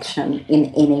take action in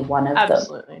any one of them.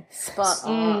 Absolutely. Spot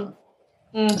on.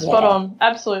 Spot on.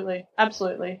 Absolutely.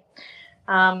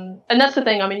 And that's the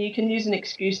thing. I mean, you can use an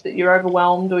excuse that you're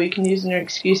overwhelmed, or you can use an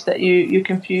excuse that you're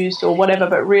confused or whatever,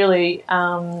 but really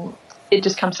it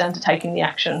just comes down to taking the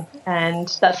action, and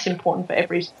that's important for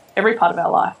every part of our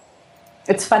life.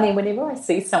 It's funny, whenever I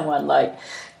see someone like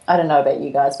I don't know about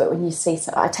you guys, but when you see,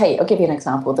 I'll give you an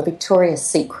example. The Victoria's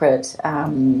Secret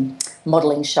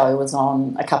modelling show was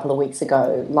on a couple of weeks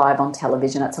ago, live on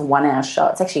television. It's a 1-hour show.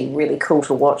 It's actually really cool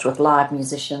to watch with live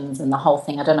musicians and the whole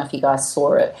thing. I don't know if you guys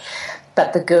saw it,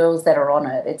 but the girls that are on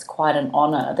it, it's quite an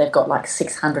honour. They've got like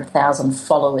 600,000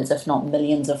 followers, if not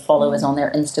millions of followers on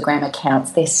their Instagram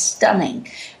accounts. They're stunning.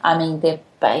 I mean, they're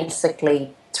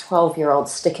basically 12-year-old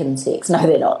stick insects. No,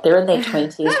 they're not. They're in their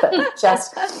 20s, but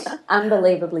just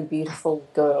unbelievably beautiful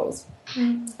girls.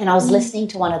 And I was listening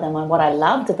to one of them, and what I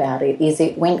loved about it is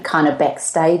it went kind of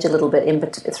backstage a little bit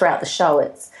throughout the show.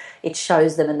 It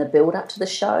shows them in the build-up to the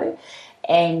show.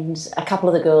 And a couple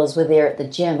of the girls were there at the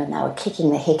gym, and they were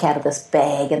kicking the heck out of this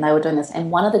bag, and they were doing this.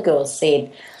 And one of the girls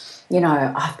said, you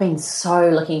know, I've been so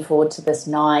looking forward to this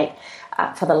night.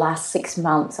 For the last 6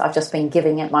 months, I've just been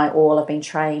giving it my all. I've been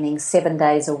training 7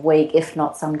 days a week, if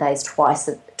not some days twice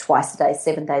a day,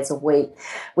 7 days a week.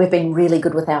 We've been really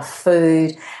good with our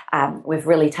food. We've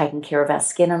really taken care of our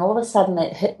skin. And all of a sudden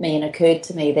it hit me and occurred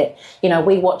to me that, you know,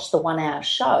 we watched the 1-hour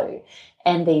show,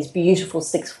 and these beautiful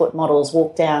 6-foot models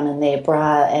walk down in their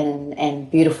bra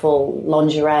and beautiful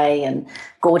lingerie and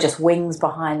gorgeous wings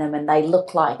behind them, and they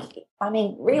look like, I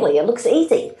mean, really, it looks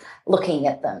easy looking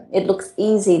at them. It looks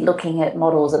easy looking at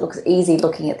models. It looks easy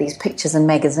looking at these pictures in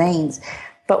magazines.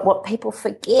 But what people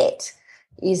forget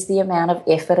is the amount of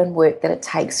effort and work that it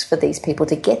takes for these people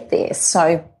to get there.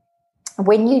 So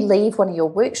when you leave one of your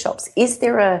workshops, is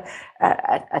there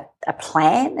a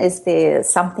plan? Is there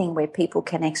something where people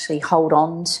can actually hold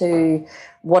on to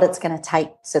what it's going to take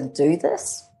to do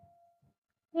this?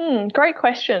 Great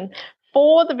question.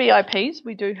 For the VIPs,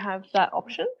 we do have that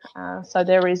option. So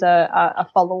there is a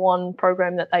follow-on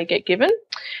program that they get given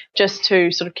just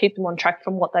to sort of keep them on track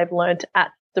from what they've learned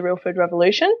at the Real Food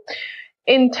Revolution.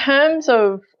 In terms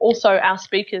of also our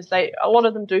speakers, a lot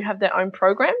of them do have their own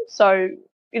program. So,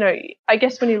 you know, I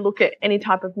guess when you look at any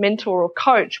type of mentor or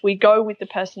coach, we go with the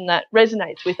person that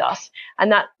resonates with us,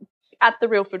 and that at the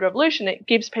Real Food Revolution, it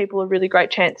gives people a really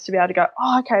great chance to be able to go,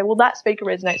 oh, okay, well, that speaker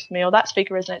resonates with me, or that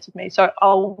speaker resonates with me. So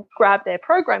I'll grab their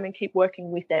program and keep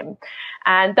working with them.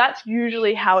 And that's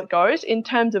usually how it goes. In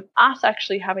terms of us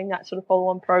actually having that sort of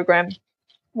follow-on program,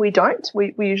 we don't.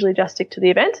 We usually just stick to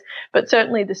the event. But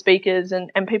certainly the speakers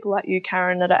and people like you,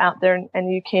 Karen, that are out there,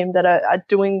 and you, Kim, that are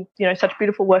doing, you know, such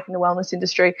beautiful work in the wellness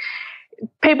industry,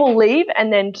 people leave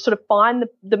and then sort of find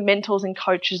the mentors and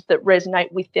coaches that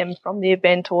resonate with them from the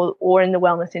event or in the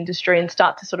wellness industry, and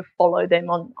start to sort of follow them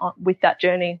on with that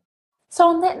journey. So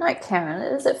on that note, Karen,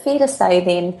 is it fair to say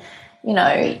then, you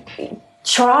know,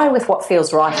 try with what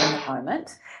feels right in the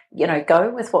moment, you know,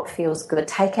 go with what feels good,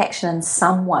 take action in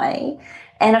some way.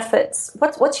 And if it's,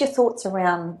 what's your thoughts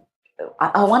around,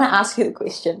 I want to ask you the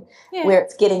question, where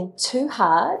it's getting too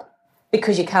hard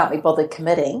because you can't be bothered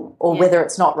committing, or whether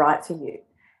it's not right for you.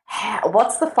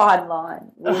 What's the fine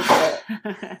line?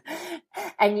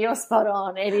 And you're spot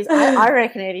on. It is. I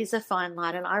reckon it is a fine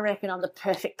line, and I reckon I'm the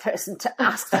perfect person to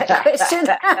ask that question.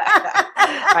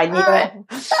 I knew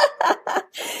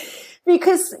it.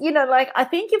 Because, you know, like, I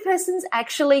think your person's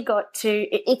actually got to,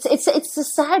 it's a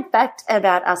sad fact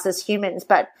about us as humans,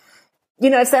 but, you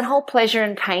know, it's that whole pleasure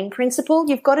and pain principle.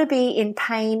 You've got to be in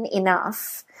pain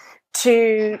enough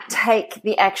to take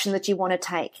the action that you want to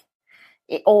take.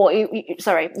 You've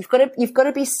got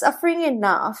to be suffering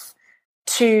enough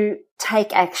to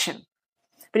take action.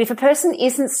 But if a person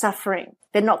isn't suffering,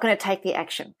 they're not going to take the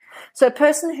action. So a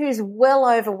person who's well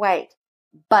overweight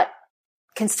but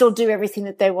can still do everything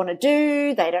that they want to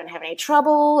do, they don't have any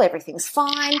trouble, everything's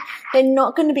fine, they're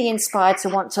not going to be inspired to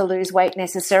want to lose weight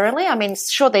necessarily. I mean,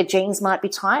 sure, their genes might be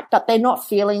tight, but they're not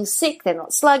feeling sick, they're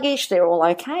not sluggish, they're all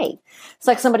okay. It's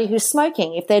like somebody who's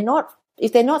smoking. If they're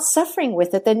not suffering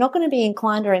with it, they're not going to be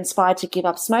inclined or inspired to give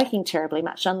up smoking terribly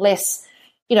much, unless,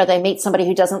 you know, they meet somebody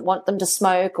who doesn't want them to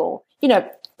smoke, or, you know,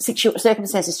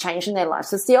 circumstances change in their life.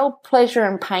 So it's the old pleasure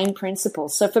and pain principle.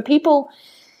 So for people,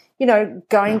 you know,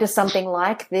 going to something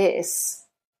like this,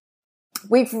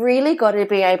 we've really got to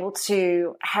be able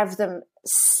to have them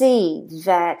see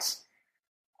that,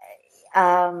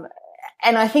 and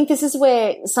I think this is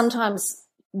where sometimes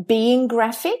being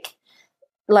graphic,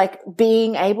 like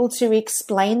being able to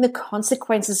explain the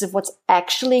consequences of what's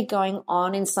actually going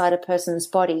on inside a person's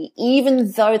body,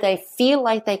 even though they feel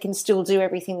like they can still do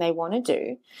everything they want to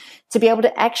do, to be able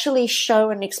to actually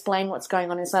show and explain what's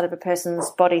going on inside of a person's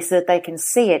body so that they can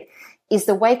see it, is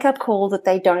the wake-up call that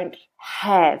they don't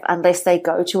have unless they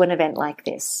go to an event like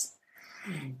this.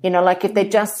 You know, like if they're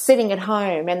just sitting at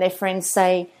home and their friends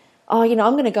say, oh, you know,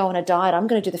 I'm going to go on a diet, I'm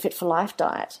going to do the Fit for Life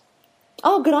diet.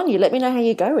 Oh, good on you. Let me know how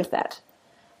you go with that.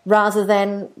 rather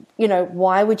than, you know,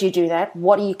 why would you do that?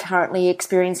 What are you currently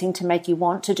experiencing to make you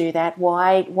want to do that?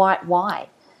 Why?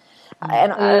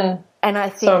 And I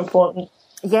think so important.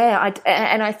 Yeah,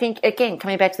 and I think, again,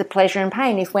 coming back to the pleasure and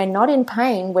pain, if we're not in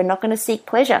pain, we're not going to seek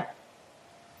pleasure.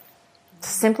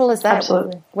 Simple as that.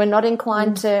 Absolutely. We're not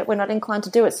inclined to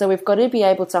do it. So we've got to be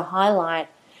able to highlight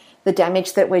the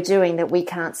damage that we're doing that we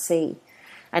can't see.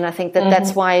 And I think that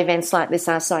that's why events like this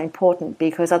are so important,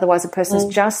 because otherwise a person's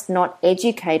just not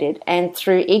educated, and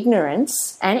through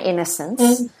ignorance and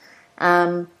innocence,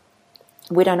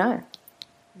 we don't know.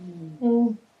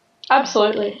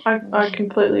 Absolutely. I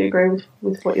completely agree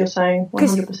with what you're saying,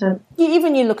 100%.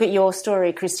 Even you look at your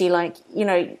story, Christy, like, you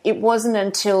know, it wasn't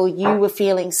until you were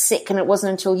feeling sick and it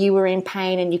wasn't until you were in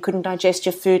pain and you couldn't digest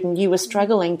your food and you were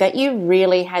struggling that you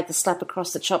really had the slap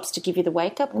across the chops to give you the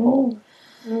wake-up call.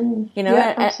 You know,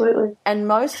 yeah, absolutely. And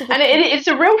most of the it's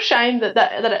a real shame that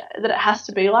it has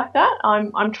to be like that.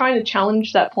 I'm trying to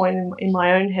challenge that point in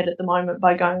my own head at the moment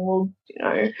by going, well, you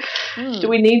know, do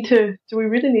we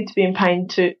really need to be in pain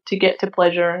to get to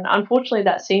pleasure? And unfortunately,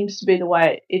 that seems to be the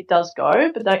way it does go.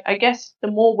 But I guess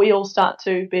the more we all start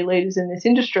to be leaders in this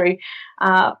industry,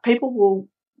 people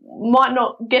might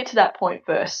not get to that point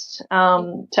first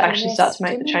to actually start to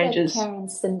make the changes. Karen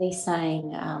Cindy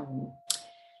saying.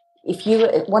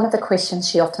 One of the questions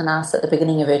she often asks at the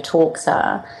beginning of her talks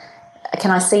are, can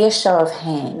I see a show of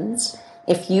hands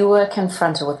if you were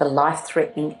confronted with a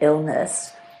life-threatening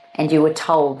illness and you were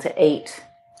told to eat,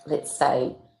 let's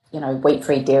say, you know,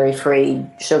 wheat-free, dairy-free,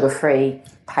 sugar-free,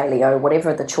 paleo,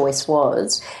 whatever the choice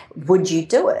was, would you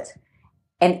do it?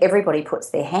 And everybody puts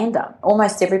their hand up.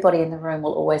 Almost everybody in the room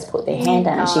will always put their hand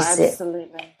up.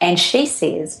 Absolutely. And she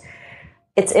says,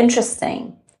 it's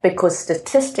interesting, because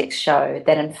statistics show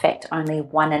that, in fact, only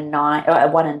 1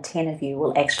 in 10 of you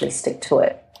will actually stick to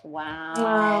it.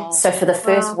 Wow. So for the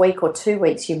first week or 2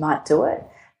 weeks, you might do it.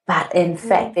 But, in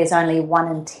fact, there's only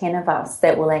 1 in 10 of us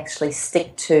that will actually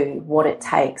stick to what it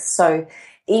takes. So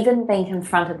even being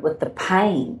confronted with the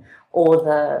pain or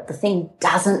the thing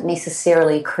doesn't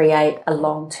necessarily create a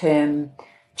long-term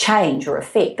change or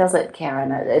effect, does it,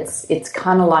 Karen? It's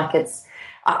kind of like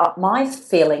my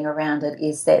feeling around it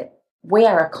is that we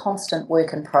are a constant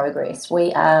work in progress.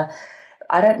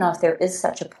 I don't know if there is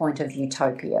such a point of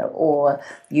utopia or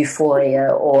euphoria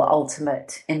or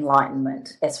ultimate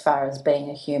enlightenment as far as being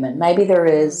a human. Maybe there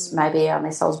is, maybe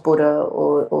unless I was Buddha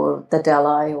or the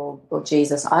Dalai or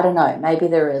Jesus, I don't know, maybe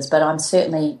there is, but I'm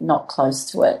certainly not close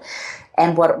to it.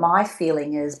 And what my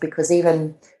feeling is, because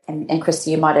even, and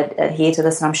Christy, you might adhere to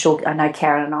this, and I'm sure, I know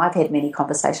Karen and I have had many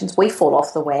conversations, we fall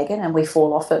off the wagon and we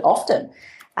fall off it often.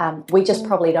 We just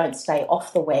probably don't stay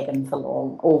off the wagon for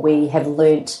long, or we have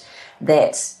learnt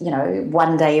that, you know,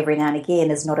 one day every now and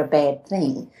again is not a bad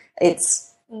thing.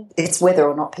 It's whether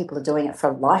or not people are doing it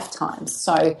for lifetimes.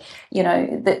 So, you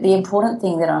know, the important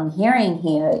thing that I'm hearing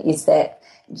here is that,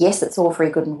 yes, it's all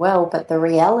very good and well, but the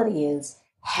reality is,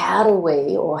 how do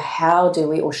we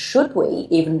or should we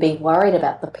even be worried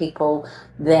about the people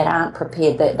that aren't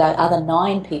prepared, that other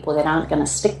 9 people that aren't going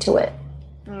to stick to it?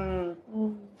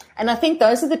 And I think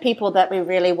those are the people that we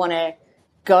really want to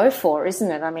go for,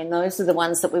 isn't it? I mean, those are the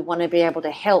ones that we want to be able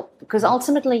to help, because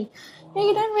ultimately,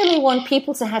 you don't really want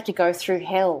people to have to go through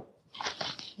hell.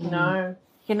 No.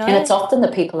 You know? And it's often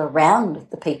the people around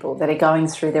the people that are going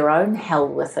through their own hell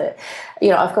with it. You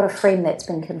know, I've got a friend that's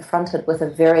been confronted with a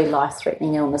very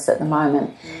life-threatening illness at the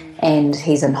moment, and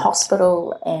he's in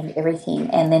hospital and everything.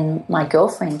 And then my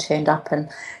girlfriend turned up and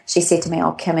she said to me,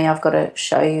 "Oh, Kimmy, I've got to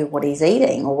show you what he's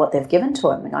eating or what they've given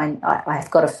to him. And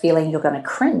I've got a feeling you're going to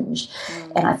cringe."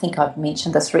 And I think I've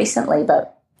mentioned this recently,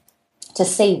 but to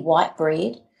see white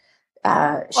bread,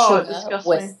 sugar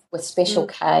with Special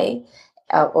K,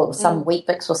 or some Wheat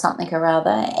Bix or something or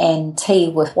other, and tea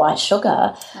with white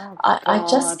sugar, I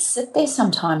just sit there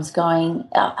sometimes going,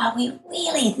 are we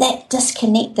really that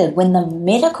disconnected when the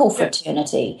medical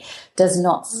fraternity does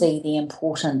not see the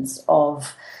importance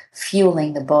of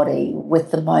fueling the body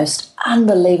with the most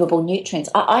unbelievable nutrients?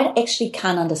 I actually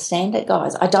can't understand it,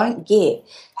 guys. I don't get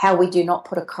how we do not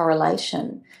put a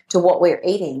correlation to what we're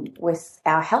eating with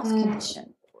our health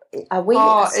condition. Are we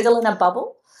still in a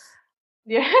bubble?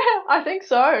 Yeah, I think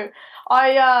so.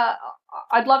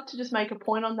 I'd love to just make a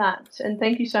point on that, and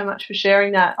thank you so much for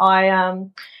sharing that.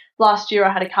 Last year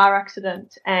I had a car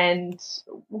accident and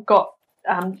got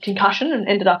concussion and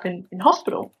ended up in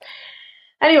hospital.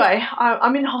 Anyway,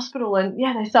 I'm in hospital, and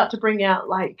they start to bring out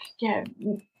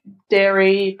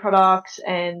dairy products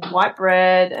and white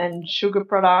bread and sugar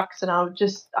products, and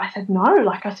I said no.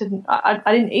 Like I said, I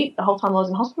didn't eat the whole time I was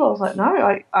in hospital. I was like,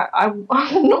 no,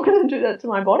 I'm not going to do that to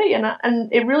my body, and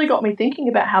it really got me thinking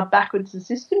about how backwards the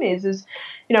system is.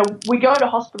 You know, we go to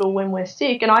hospital when we're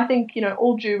sick, and I think, you know,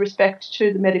 all due respect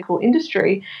to the medical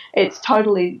industry, it's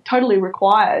totally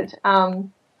required.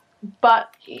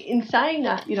 But in saying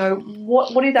that, you know,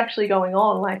 what is actually going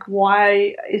on? Like,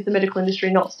 why is the medical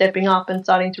industry not stepping up and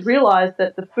starting to realise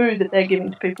that the food that they're giving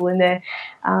to people in there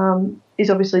is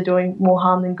obviously doing more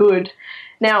harm than good?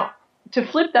 Now, to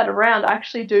flip that around, I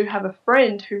actually do have a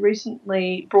friend who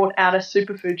recently brought out a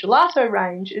superfood gelato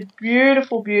range. It's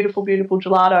beautiful, beautiful, beautiful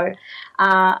gelato,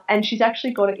 and she's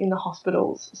actually got it in the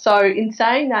hospitals. So in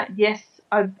saying that, yes,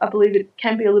 I believe it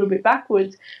can be a little bit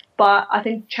backwards, but I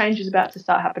think change is about to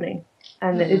start happening,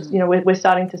 and it's, you know, we're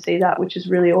starting to see that, which is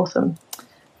really awesome.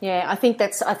 Yeah, I think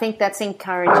that's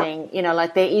encouraging. You know,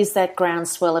 like there is that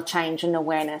groundswell of change and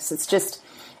awareness. It's just,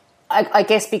 I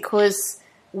guess, because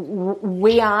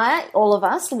we are, all of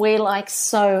us, we're like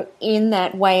so in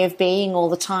that way of being all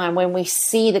the time. When we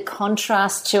see the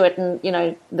contrast to it, and, you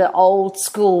know, the old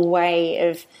school way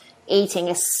of eating,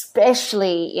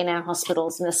 especially in our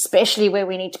hospitals and especially where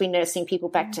we need to be nursing people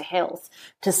back to health,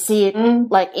 to see it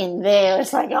like in there,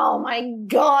 it's like, oh my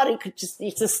God,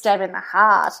 it's a stab in the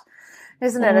heart,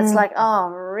 isn't it? It's like, oh,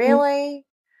 really?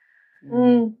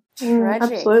 Tragic.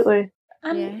 Absolutely.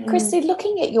 Christy,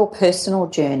 looking at your personal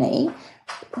journey,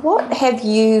 what have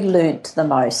you learnt the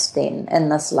most then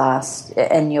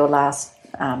in your last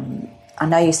I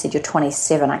know you said you're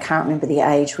 27. I can't remember the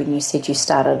age when you said you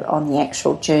started on the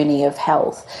actual journey of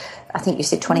health. I think you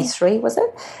said 23, was it?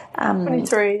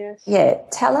 23, yes. Yeah.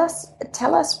 Tell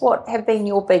us what have been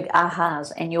your big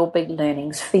ahas and your big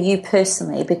learnings for you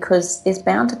personally, because there's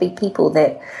bound to be people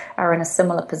that are in a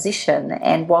similar position,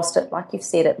 and whilst it, like you've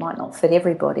said, it might not fit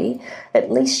everybody,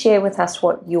 at least share with us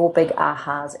what your big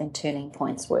ahas and turning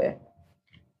points were.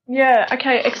 Yeah,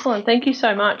 okay, excellent. Thank you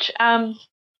so much.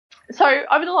 So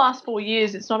over the last 4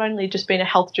 years, it's not only just been a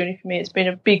health journey for me, it's been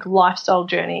a big lifestyle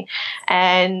journey.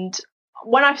 And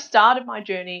when I started my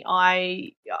journey,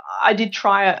 I did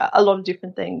try a lot of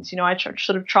different things. You know, I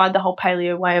sort of tried the whole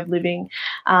paleo way of living.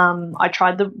 I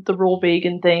tried the raw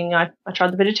vegan thing. I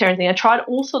tried the vegetarian thing. I tried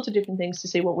all sorts of different things to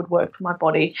see what would work for my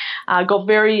body. Got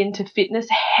very into fitness,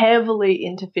 heavily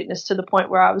into fitness, to the point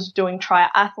where I was doing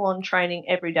triathlon training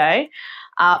every day.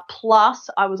 Plus,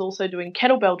 I was also doing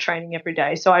kettlebell training every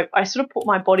day. So I sort of put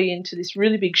my body into this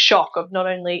really big shock of not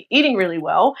only eating really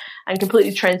well and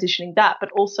completely transitioning that,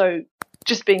 but also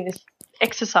just being this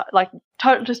exercise, like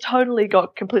just totally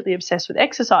got completely obsessed with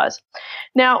exercise.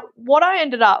 Now, what I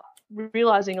ended up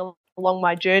realizing along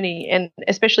my journey, and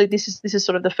especially this is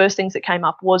sort of the first things that came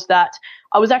up, was that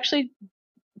I was actually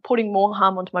putting more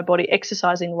harm onto my body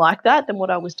exercising like that than what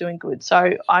I was doing good.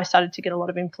 So I started to get a lot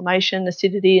of inflammation,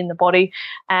 acidity in the body,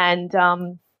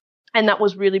 and that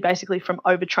was really basically from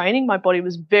overtraining. My body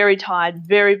was very tired,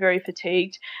 very, very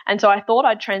fatigued. And so I thought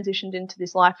I'd transitioned into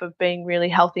this life of being really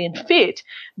healthy and fit,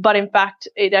 but in fact,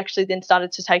 it actually then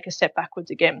started to take a step backwards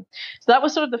again. So that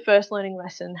was sort of the first learning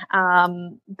lesson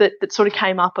that sort of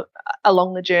came up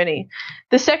along the journey.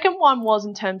 The second one was,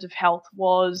 in terms of health,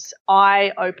 was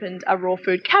I opened a raw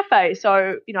food cafe.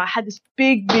 So, you know, I had this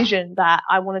big vision that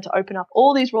I wanted to open up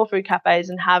all these raw food cafes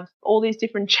and have all these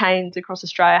different chains across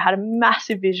Australia. I had a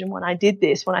massive vision when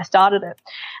I started it.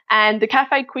 And the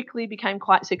cafe quickly became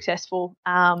quite successful.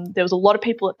 There was a lot of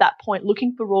people at that point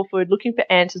looking for raw food, looking for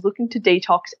answers, looking to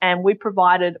detox, and we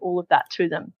provided all of that to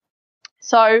them.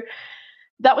 So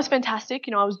that was fantastic.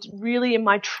 You know, I was really in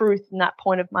my truth in that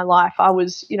point of my life. I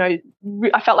was, you know,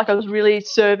 I felt like I was really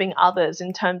serving others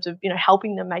in terms of, you know,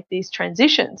 helping them make these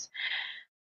transitions.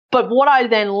 But what I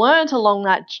then learned along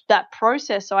that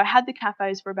process, so I had the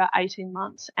cafes for about 18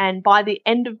 months, and by the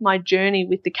end of my journey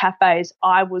with the cafes,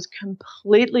 I was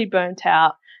completely burnt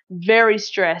out, very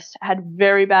stressed, had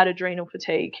very bad adrenal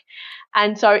fatigue.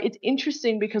 And so it's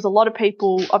interesting because a lot of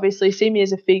people obviously see me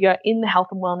as a figure in the health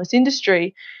and wellness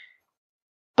industry,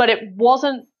 but it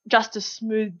wasn't just a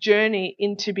smooth journey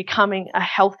into becoming a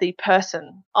healthy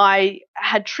person. I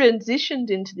had transitioned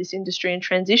into this industry and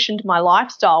transitioned my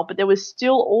lifestyle, but there was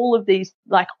still all of these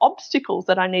like obstacles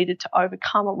that I needed to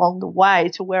overcome along the way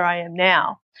to where I am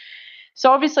now.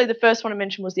 So obviously the first one I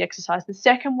mentioned was the exercise. The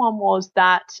second one was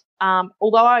that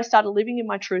although I started living in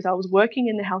my truth, I was working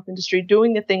in the health industry,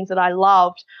 doing the things that I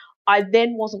loved, I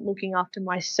then wasn't looking after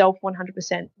myself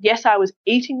 100%. Yes, I was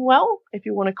eating well, if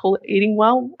you want to call it eating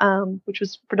well, which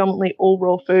was predominantly all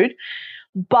raw food,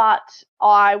 but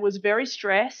I was very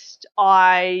stressed.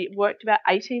 I worked about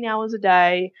 18 hours a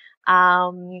day.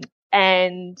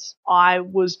 and I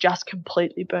was just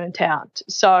completely burnt out.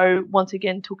 So once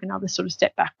again, took another sort of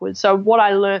step backwards. So what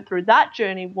I learned through that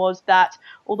journey was that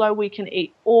although we can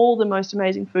eat all the most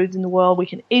amazing foods in the world, we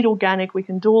can eat organic, we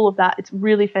can do all of that, it's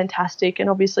really fantastic, and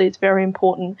obviously it's very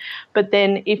important. But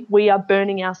then if we are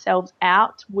burning ourselves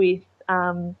out with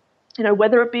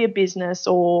whether it be a business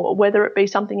or whether it be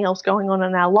something else going on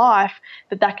in our life,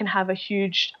 that can have a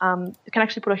huge, it can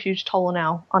actually put a huge toll on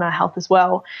our health as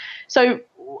well. So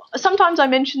sometimes I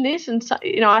mention this, and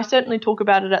I certainly talk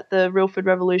about it at the Real Food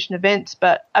Revolution events.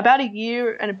 But about a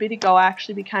year and a bit ago, I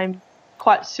actually became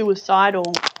quite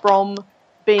suicidal from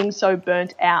being so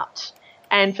burnt out.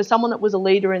 And for someone that was a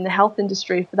leader in the health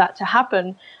industry, for that to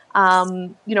happen,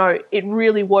 it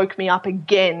really woke me up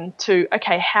again to,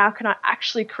 okay, how can I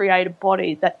actually create a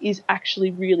body that is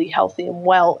actually really healthy and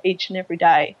well each and every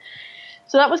day?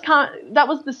 So that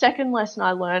was the second lesson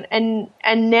I learned,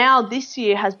 and now this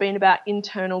year has been about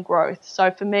internal growth.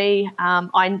 So for me,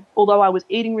 although I was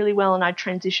eating really well and I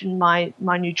transitioned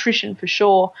my nutrition for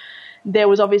sure, there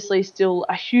was obviously still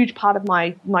a huge part of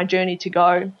my journey to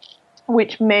go,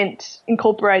 which meant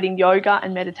incorporating yoga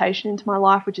and meditation into my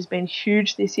life, which has been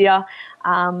huge this year,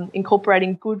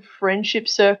 incorporating good friendship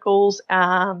circles,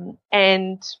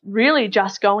 and really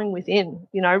just going within,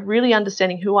 really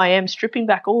understanding who I am, stripping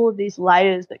back all of these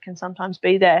layers that can sometimes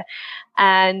be there,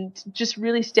 and just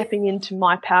really stepping into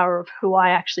my power of who I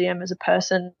actually am as a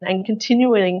person, and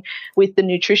continuing with the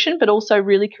nutrition, but also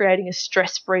really creating a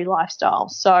stress-free lifestyle.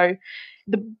 So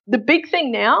the big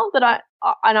thing now that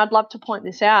I'd love to point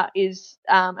this out is,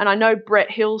 and I know Brett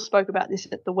Hill spoke about this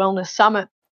at the Wellness Summit,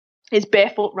 is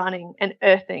barefoot running and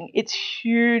earthing. It's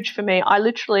huge for me. I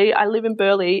live in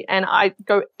Burleigh, and I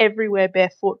go everywhere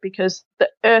barefoot because the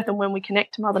earth, and when we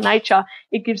connect to Mother Nature,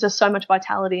 it gives us so much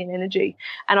vitality and energy.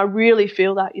 And I really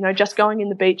feel that, just going in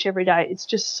the beach every day, it's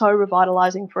just so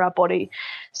revitalizing for our body.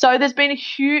 So there's been a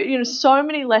huge, so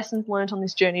many lessons learned on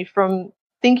this journey, from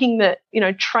thinking that,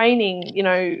 training,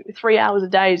 3 hours a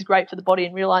day is great for the body,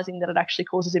 and realizing that it actually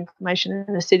causes inflammation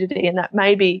and acidity, and that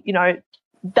maybe,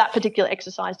 that particular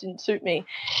exercise didn't suit me.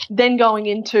 Then going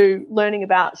into learning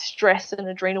about stress and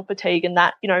adrenal fatigue, and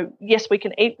that, yes, we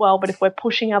can eat well, but if we're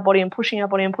pushing our body and pushing our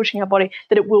body and pushing our body,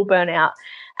 that it will burn out.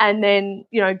 And then,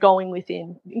 going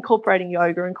within, incorporating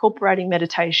yoga, incorporating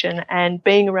meditation, and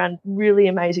being around really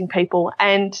amazing people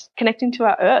and connecting to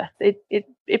our earth.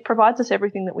 It provides us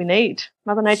everything that we need.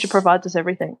 Mother Nature provides us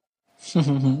everything.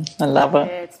 I love it.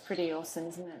 Yeah, it's pretty awesome,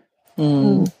 isn't it?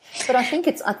 Mm. But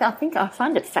I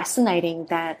find it fascinating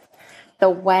that the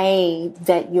way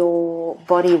that your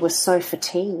body was so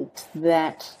fatigued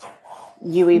that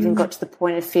you even got to the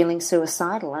point of feeling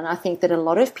suicidal. And I think that a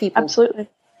lot of people, absolutely,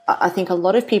 I think a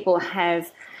lot of people have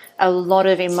a lot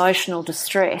of emotional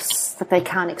distress that they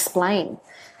can't explain.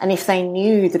 And if they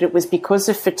knew that it was because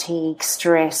of fatigue,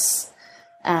 stress,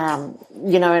 and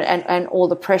all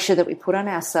the pressure that we put on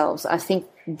ourselves, I think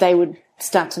they would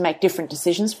start to make different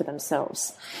decisions for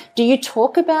themselves. Do you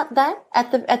talk about that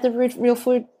at the Real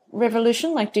Food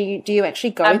Revolution? Like, do you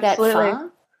actually go absolutely that far?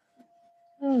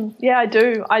 Yeah, I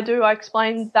do. I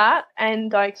explain that,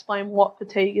 and I explain what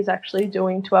fatigue is actually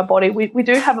doing to our body. We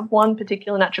do have one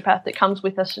particular naturopath that comes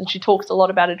with us, and she talks a lot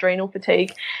about adrenal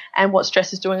fatigue and what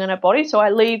stress is doing on our body. So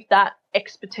I leave that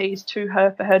expertise to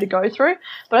her for her to go through.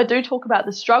 But I do talk about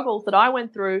the struggles that I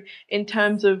went through in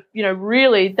terms of,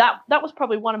 really that was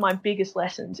probably one of my biggest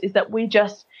lessons, is that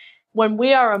when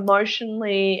we are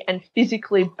emotionally and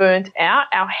physically burnt out,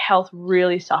 our health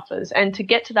really suffers. And to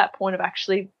get to that point of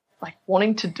actually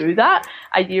wanting to do that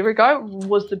a year ago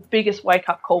was the biggest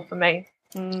wake-up call for me.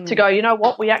 To go, you know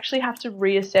what, we actually have to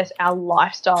reassess our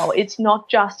lifestyle. It's not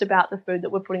just about the food that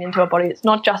we're putting into our body. It's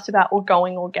not just about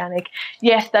going organic.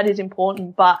 Yes, that is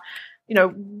important, but,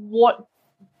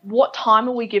 what time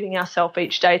are we giving ourselves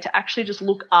each day to actually just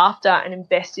look after and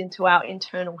invest into our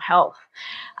internal health?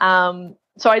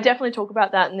 So I definitely talk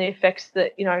about that and the effects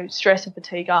that, stress and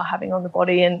fatigue are having on the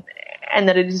body, and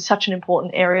that it is such an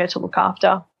important area to look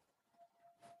after.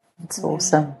 It's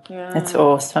awesome. Yeah. It's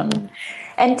awesome.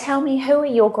 And tell me, who are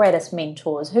your greatest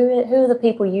mentors? Who are the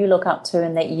people you look up to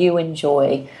and that you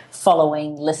enjoy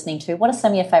following, listening to? What are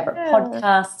some of your favourite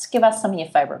podcasts? Give us some of your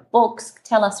favourite books.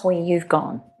 Tell us where you've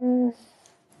gone.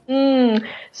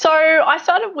 So I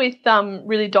started with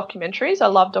really documentaries. I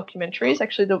love documentaries.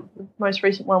 Actually, the most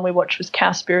recent one we watched was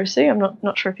Cowspiracy. I'm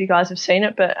not sure if you guys have seen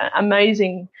it, but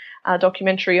amazing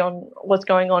documentary on what's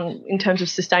going on in terms of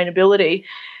sustainability.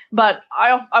 But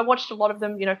I watched a lot of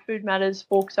them, Food Matters,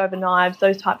 Forks Over Knives,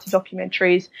 those types of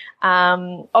documentaries.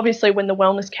 Obviously, when the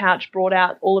Wellness Couch brought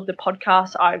out all of the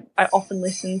podcasts, I often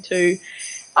listened to.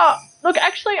 Look,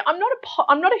 actually, I'm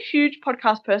not a huge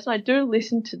podcast person. I do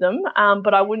listen to them,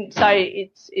 but I wouldn't say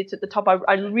it's at the top.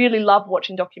 I really love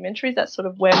watching documentaries. That's sort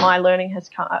of where my learning has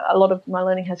come. A lot of my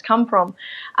learning has come from.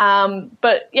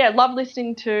 But yeah, love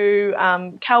listening to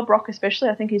Cal Brock, especially.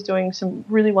 I think he's doing some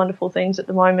really wonderful things at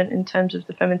the moment in terms of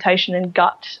the fermentation and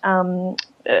gut. In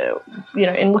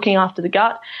looking after the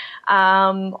gut.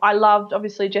 I loved,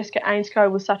 obviously, Jessica Ainscough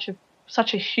was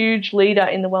such a huge leader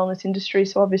in the wellness industry.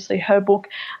 So obviously her book,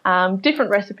 different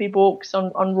recipe books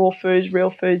on raw foods,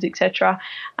 real foods, etc.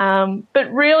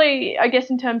 But really, I guess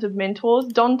in terms of mentors,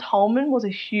 Don Tolman was a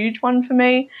huge one for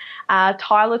me.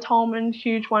 Tyler Tolman,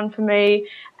 huge one for me.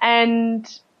 And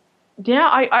yeah,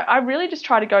 I really just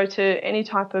try to go to any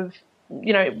type of,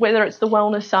 whether it's the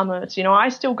wellness summits, I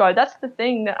still go. That's the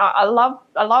thing that I love.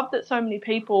 I love that so many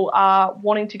people are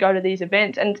wanting to go to these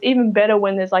events, and it's even better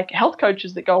when there's like health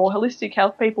coaches that go or holistic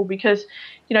health people, because,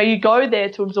 you go there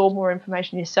to absorb more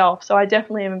information yourself. So I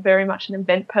definitely am very much an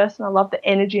event person. I love the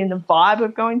energy and the vibe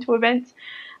of going to events.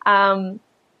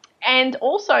 And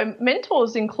also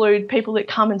mentors include people that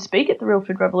come and speak at the Real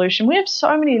Food Revolution. We have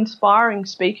so many inspiring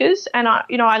speakers, and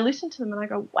I listen to them and I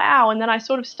go, wow. And then I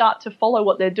sort of start to follow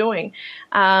what they're doing.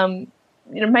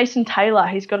 Mason Taylor,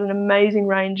 he's got an amazing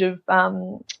range of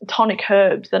tonic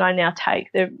herbs that I now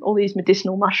take. They're all these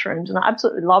medicinal mushrooms, and I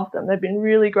absolutely love them. They've been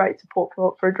really great support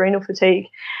for adrenal fatigue.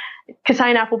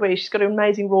 Kassane Appleby, she's got an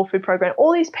amazing raw food program.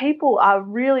 All these people are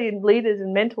really leaders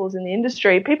and mentors in the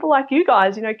industry. People like you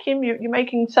guys, Kim, you're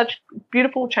making such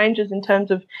beautiful changes in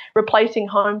terms of replacing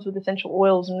homes with essential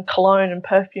oils and cologne and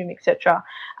perfume, etc.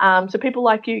 So people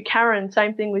like you, Karen,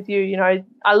 same thing with you.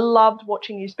 I loved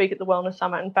watching you speak at the Wellness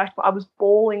Summit. In fact, I was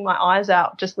bawling my eyes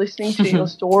out just listening to your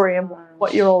story and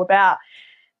what you're all about.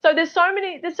 So there's so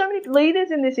many leaders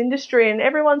in this industry, and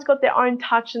everyone's got their own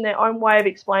touch and their own way of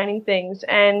explaining things.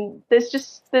 And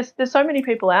there's so many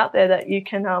people out there that you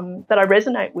can that I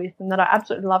resonate with and that I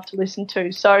absolutely love to listen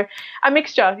to. So a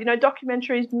mixture,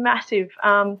 documentaries, massive.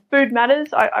 Food Matters,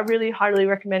 I really highly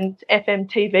recommend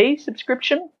FMTV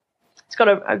subscription. It's got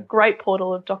a great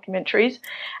portal of documentaries,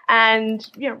 and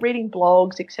reading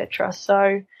blogs, etc.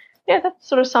 So yeah, that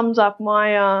sort of sums up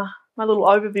my my little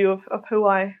overview of who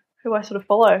I sort of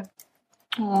follow.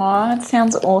 Oh, it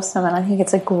sounds awesome, and I think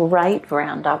it's a great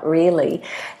roundup, really.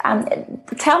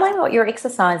 Tell me what your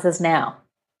exercise is now.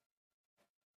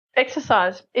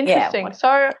 Exercise, interesting. Yeah,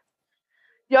 so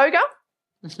yoga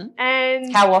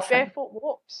and how often? Barefoot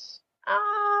walks.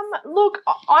 Look,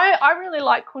 I really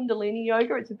like Kundalini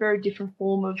yoga. It's a very different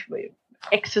form of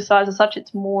exercise as such.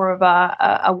 It's more of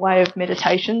a way of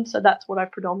meditation, so that's what I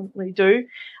predominantly do.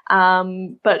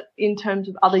 But in terms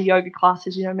of other yoga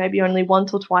classes, maybe only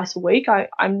once or twice a week. I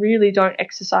really don't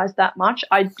exercise that much.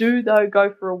 I do, though,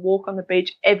 go for a walk on the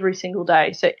beach every single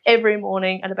day. So every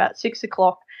morning at about 6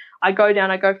 o'clock, I go down,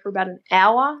 I go for about an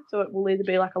hour. So it will either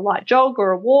be like a light jog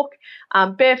or a walk.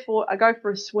 Barefoot, I go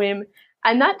for a swim.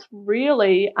 And that's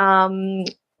really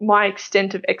my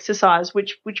extent of exercise,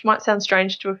 which might sound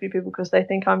strange to a few people because they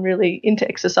think I'm really into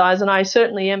exercise, and I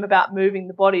certainly am about moving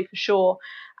the body for sure.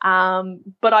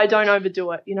 But I don't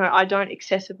overdo it. I don't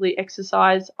excessively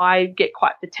exercise. I get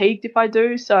quite fatigued if I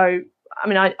do. So,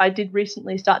 I did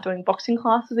recently start doing boxing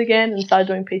classes again and started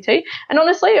doing PT. And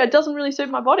honestly, it doesn't really suit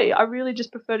my body. I really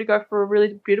just prefer to go for a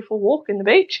really beautiful walk in the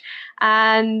beach.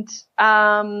 And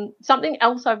something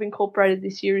else I've incorporated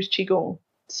this year is Qigong.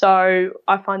 So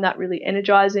I find that really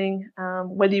energizing,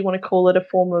 whether you want to call it a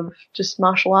form of just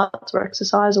martial arts or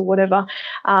exercise or whatever,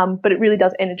 but it really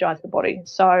does energize the body.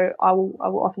 So I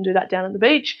will often do that down at the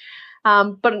beach.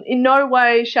 But in no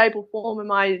way, shape or form am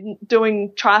I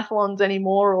doing triathlons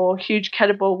anymore or huge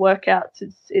kettlebell workouts.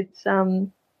 It's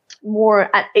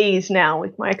more at ease now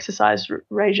with my exercise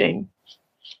regime.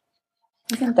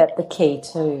 Isn't that the key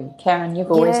too? Karen, you've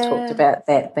always talked about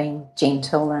that, being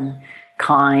gentle and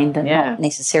kind and not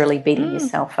necessarily beating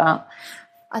yourself up.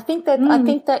 I think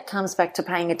that comes back to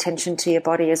paying attention to your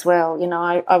body as well.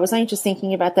 I was only just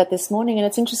thinking about that this morning, and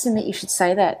it's interesting that you should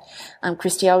say that,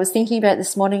 Christy. I was thinking about it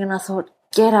this morning, and I thought,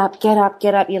 get up,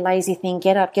 you lazy thing,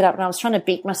 get up. And I was trying to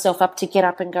beat myself up to get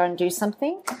up and go and do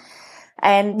something.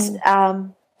 And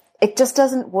it just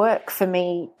doesn't work for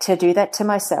me to do that to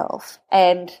myself.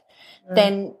 And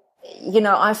then,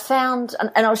 I found,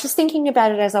 and I was just thinking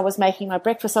about it as I was making my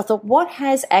breakfast, I thought, what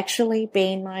has actually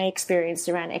been my experience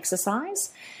around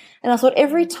exercise? And I thought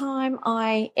every time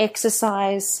I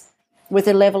exercise with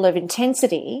a level of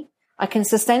intensity, I can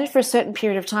sustain it for a certain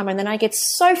period of time, and then I get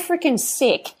so freaking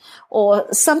sick, or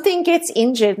something gets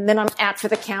injured, and then I'm out for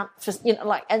the count. For,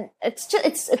 and it's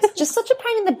just such a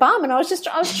pain in the bum. And I was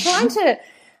trying to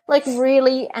like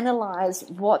really analyze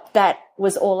what that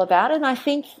was all about. And I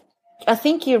think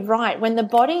you're right. When the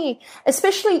body,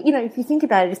 especially, if you think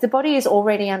about it, if the body is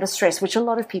already under stress, which a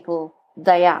lot of people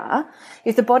they are,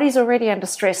 if the body's already under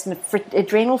stress and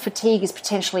adrenal fatigue is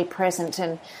potentially present,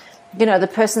 and the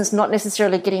person's not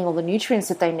necessarily getting all the nutrients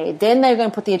that they need, then they're going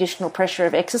to put the additional pressure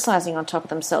of exercising on top of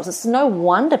themselves. It's no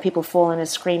wonder people fall in a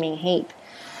screaming heap.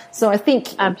 So I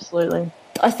think absolutely.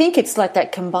 I think it's like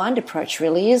that combined approach,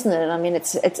 really, isn't it? I mean,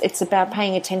 it's about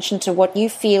paying attention to what you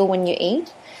feel when you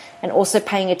eat, and also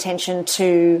paying attention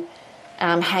to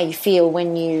how you feel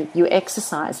when you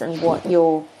exercise, and what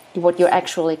your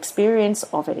actual experience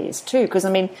of it is too. Because, I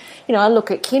mean, I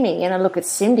look at Kimmy and I look at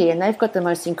Cindy, and they've got the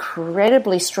most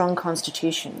incredibly strong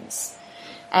constitutions.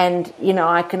 And,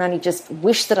 I can only just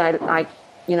wish that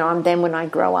I'm them when I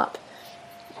grow up.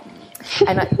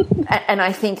 And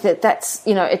I think that's,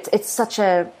 it's such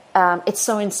it's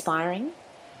so inspiring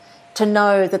to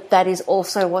know that is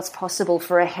also what's possible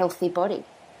for a healthy body.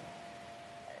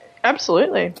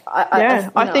 Absolutely.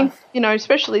 I think,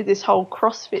 especially this whole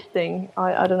CrossFit thing,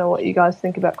 I don't know what you guys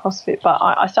think about CrossFit, but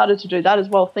I started to do that as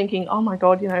well, thinking, oh my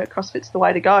God, CrossFit's the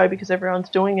way to go because everyone's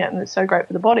doing it and it's so great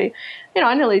for the body.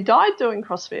 I nearly died doing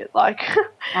CrossFit. Like,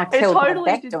 I killed my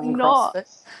back doing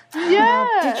CrossFit.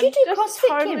 Yeah. Did you do CrossFit,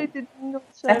 totally Kim?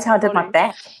 That's how I did my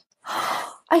back.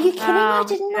 Are you kidding? I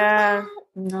didn't know that.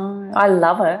 No, I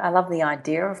love it. I love the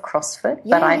idea of CrossFit,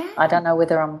 but I don't know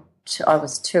whether I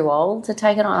was too old to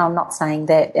take it on. I'm not saying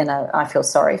that in a I feel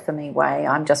sorry for me way.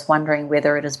 I'm just wondering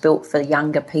whether it is built for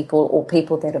younger people or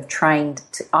people that have trained.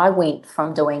 I went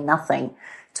from doing nothing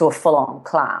to a full-on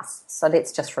class. So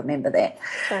let's just remember that.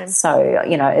 Same. So,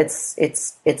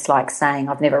 it's like saying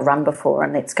I've never run before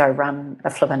and let's go run a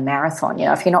flippin' marathon.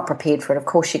 If you're not prepared for it, of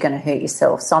course you're going to hurt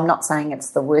yourself. So I'm not saying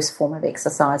it's the worst form of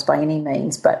exercise by any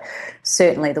means, but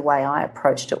certainly the way I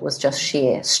approached it was just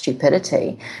sheer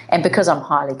stupidity. And because I'm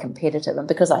highly competitive and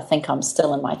because I think I'm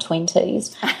still in my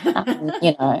 20s,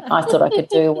 I thought I could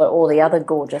do what all the other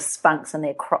gorgeous spunks in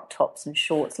their crop tops and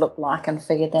shorts look like, and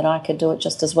figured that I could do it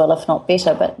just as well, if not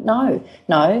better. But no.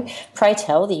 Pray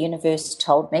tell, the universe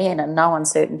told me, and in no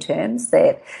uncertain terms,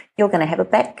 that you're going to have a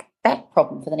back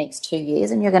problem for the next 2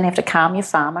 years, and you're going to have to calm your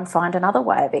farm and find another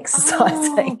way of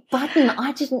exercising. Oh, Button,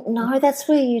 I didn't know that's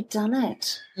where you'd done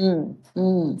it.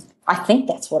 I think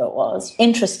that's what it was.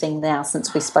 Interesting now,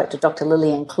 since we spoke to Dr.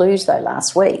 Lillian Kluge, though,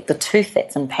 last week, the tooth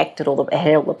that's impacted all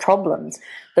the problems,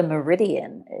 the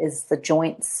meridian is the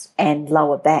joints and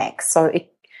lower back. So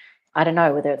I don't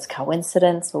know whether it's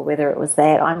coincidence or whether it was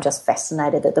that. I'm just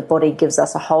fascinated that the body gives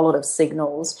us a whole lot of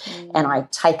signals, and I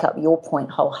take up your point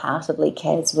wholeheartedly,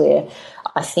 Kaz, where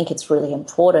I think it's really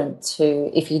important to,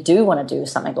 if you do want to do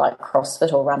something like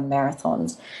CrossFit or run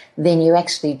marathons, then you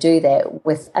actually do that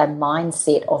with a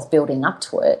mindset of building up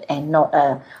to it, and not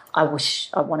I wish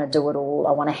I want to do it all,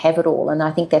 I want to have it all. And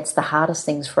I think that's the hardest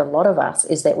things for a lot of us,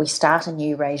 is that we start a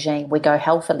new regime, we go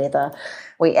hell for leather,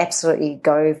 we absolutely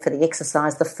go for the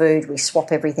exercise, the food, we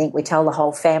swap everything, we tell the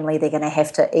whole family they're going to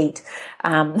have to eat.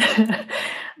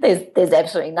 There's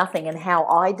absolutely nothing in how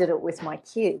I did it with my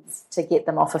kids to get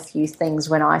them off a few things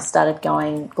when I started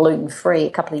going gluten-free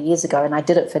a couple of years ago, and I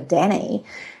did it for Danny.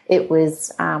 It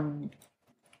was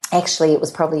actually, it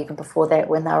was probably even before that,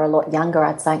 when they were a lot younger.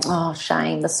 I'd say, oh,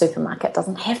 shame, the supermarket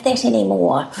doesn't have that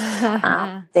anymore.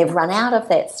 They've run out of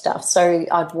that stuff. So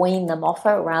I'd wean them off it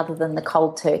rather than the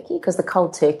cold turkey, because the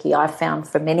cold turkey, I found,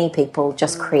 for many people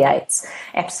just creates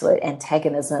absolute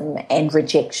antagonism and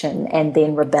rejection and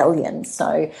then rebellion.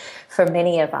 So for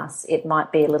many of us, it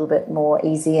might be a little bit more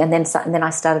easy. And then I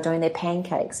started doing their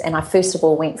pancakes. And I first of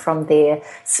all went from their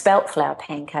spelt flour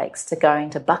pancakes to going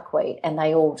to buckwheat, and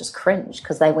they all just cringed,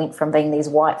 because they went from being these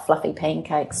white fluffy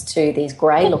pancakes to these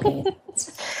grey looking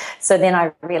things. So then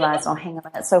I realised, oh, hang on a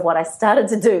minute. So what I started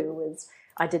to do was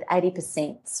I did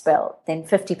 80% spelt, then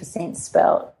 50%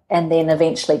 spelt, and then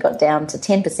eventually got down to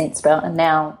 10% spelt, and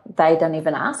now they don't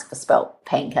even ask for spelt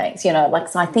pancakes,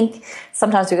 So I think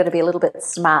sometimes we've got to be a little bit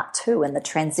smart too in the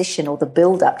transition or the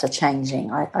build-up to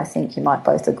changing. I think you might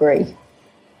both agree.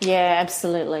 Yeah,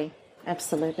 absolutely.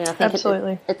 Absolutely. I think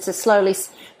absolutely. It's a slowly,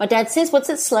 my dad says, what's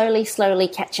it, slowly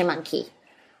catch a monkey?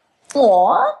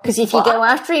 Or because if you go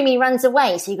after him, he runs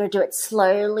away. So you got to do it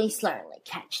slowly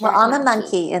catch. Well, I'm a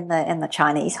monkey in the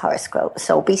Chinese horoscope,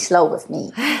 so be slow with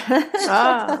me.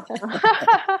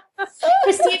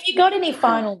 Christy, have you got any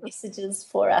final messages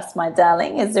for us, my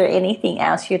darling? Is there anything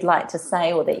else you'd like to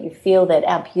say or that you feel that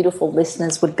our beautiful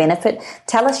listeners would benefit?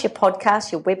 Tell us your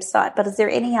podcast, your website, but is there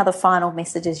any other final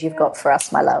messages you've got for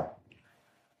us, my love?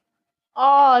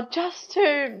 Oh, just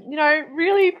to,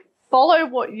 really follow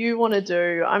what you want to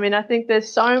do. I mean, I think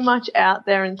there's so much out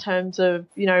there in terms of,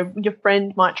 your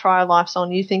friend might try a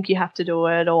Lifeson, you think you have to do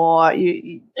it, or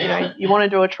you want to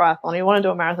do a triathlon, you want to do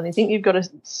a marathon, you think you've got to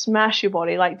smash your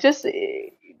body. Like, just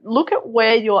look at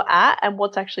where you're at and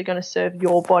what's actually going to serve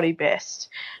your body best.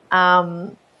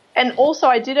 And also,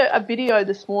 I did a video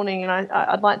this morning, and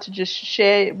I'd like to just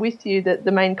share with you that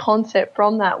the main concept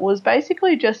from that was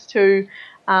basically just to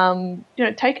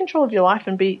take control of your life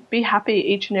and be happy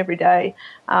each and every day.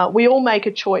 We all make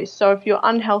a choice. So if you're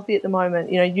unhealthy at the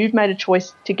moment, you've made a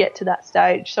choice to get to that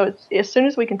stage. So as soon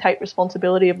as we can take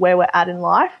responsibility of where we're at in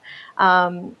life,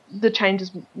 the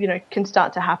changes, can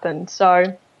start to happen.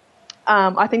 So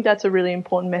I think that's a really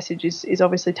important message is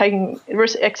obviously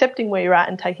accepting where you're at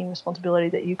and taking responsibility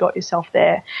that you got yourself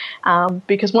there.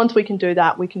 Because once we can do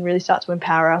that, we can really start to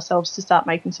empower ourselves to start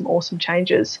making some awesome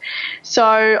changes. So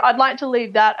I'd like to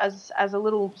leave that as a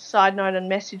little side note and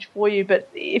message for you. But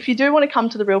if you do want to come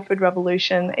to the Real Food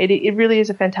Revolution, it really is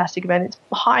a fantastic event. It's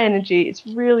high energy. It's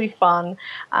really fun.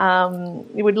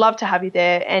 We would love to have you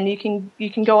there. And you can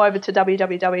go over to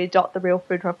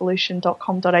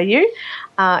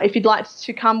www.therealfoodrevolution.com.au. If you'd like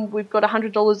to come, we've got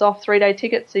 $100 off 3-day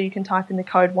tickets, so you can type in the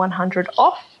code 100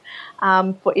 off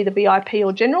for either VIP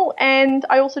or general. And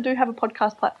I also do have a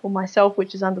podcast platform myself,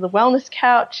 which is under the Wellness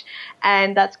Couch,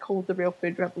 and that's called The Real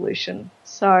Food Revolution.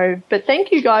 But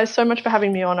thank you guys so much for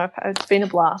having me on. It's been a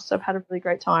blast. I've had a really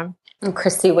great time. And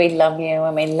Christy, we love you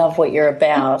and we love what you're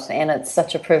about, and it's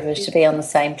such a privilege to be on the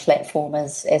same platform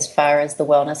as far as the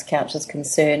Wellness Couch is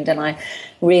concerned. And I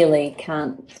really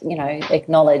can't,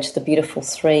 acknowledge the beautiful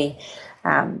three,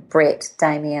 Brett,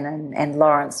 Damien and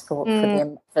Lawrence for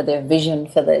their vision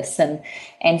for this, and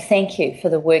thank you for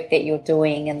the work that you're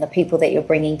doing and the people that you're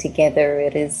bringing together.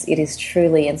 It is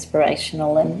truly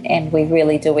inspirational, and we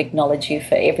really do acknowledge you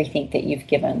for everything that you've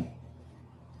given.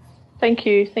 Thank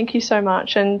you so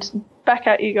much, and back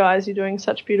at you guys. You're doing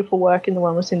such beautiful work in the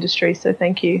wellness industry, so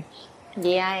thank you.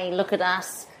 Yay, look at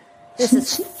us. This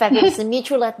is fabulous. A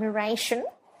mutual admiration.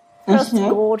 Just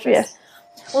gorgeous. Yes.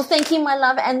 Well, thank you, my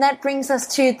love. And that brings us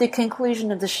to the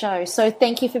conclusion of the show. So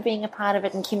thank you for being a part of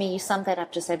it. And Kimmy, you summed that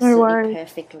up just absolutely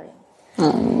perfectly.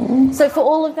 So for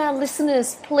all of our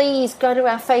listeners, please go to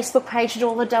our Facebook page at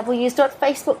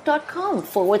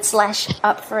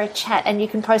allthews.facebook.com/up-for-a-chat. And you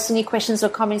can post any questions or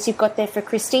comments you've got there for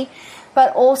Christy.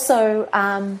 But also,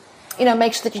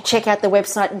 make sure that you check out the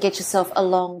website and get yourself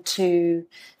along to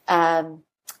the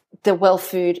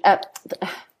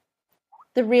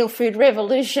the Real Food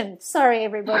Revolution. Sorry,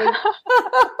 everybody. So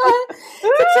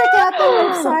check out the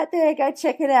website there. Go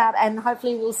check it out, and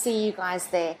hopefully we'll see you guys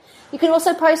there. You can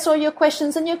also post all your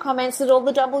questions and your comments at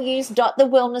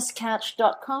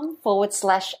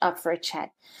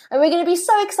allthews.thewellnesscouch.com/up-for-a-chat. And we're going to be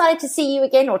so excited to see you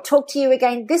again or talk to you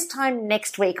again this time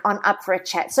next week on Up for a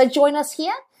Chat. So join us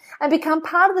here and become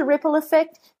part of the ripple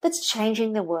effect that's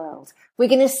changing the world. We're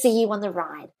going to see you on the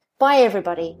ride. Bye,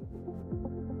 everybody.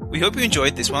 We hope you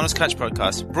enjoyed this Wellness Couch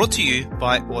podcast brought to you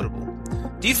by Audible.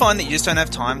 Do you find that you just don't have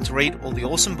time to read all the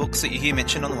awesome books that you hear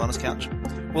mentioned on the Wellness Couch?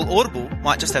 Well, Audible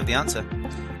might just have the answer.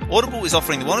 Audible is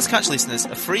offering the Wellness Couch listeners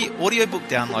a free audiobook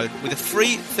download with a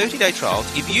free 30-day trial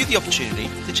to give you the opportunity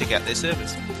to check out their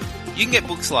service. You can get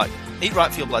books like Eat Right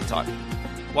for Your Blood Type,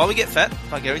 Why We Get Fat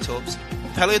by Gary Taubes,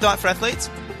 Paleo Diet for Athletes,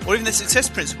 or even The Success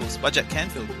Principles by Jack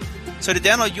Canfield. So to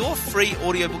download your free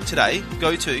audiobook today,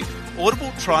 go to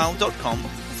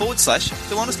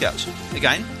audibletrial.com/The Wellness Couch.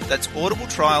 Again, that's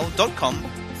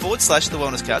audibletrial.com/The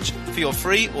Wellness Couch for your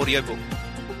free audiobook.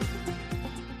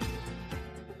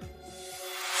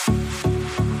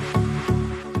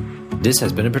 This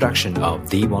has been a production of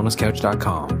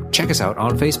TheWellnessCouch.com. Check us out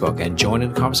on Facebook and join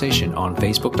in the conversation on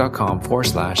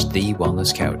Facebook.com/The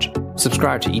Wellness Couch.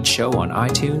 Subscribe to each show on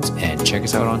iTunes and check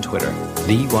us out on Twitter.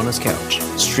 The Wellness Couch,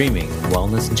 streaming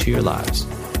wellness into your lives.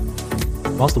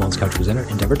 Whilst the Wellness Couch presenter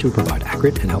endeavor to provide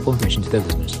accurate and helpful information to their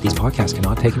listeners, these podcasts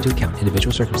cannot take into account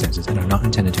individual circumstances and are not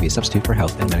intended to be a substitute for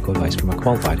health and medical advice from a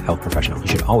qualified health professional. You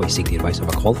should always seek the advice of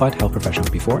a qualified health professional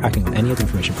before acting on any of the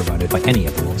information provided by any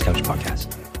of the Wellness Couch podcasts.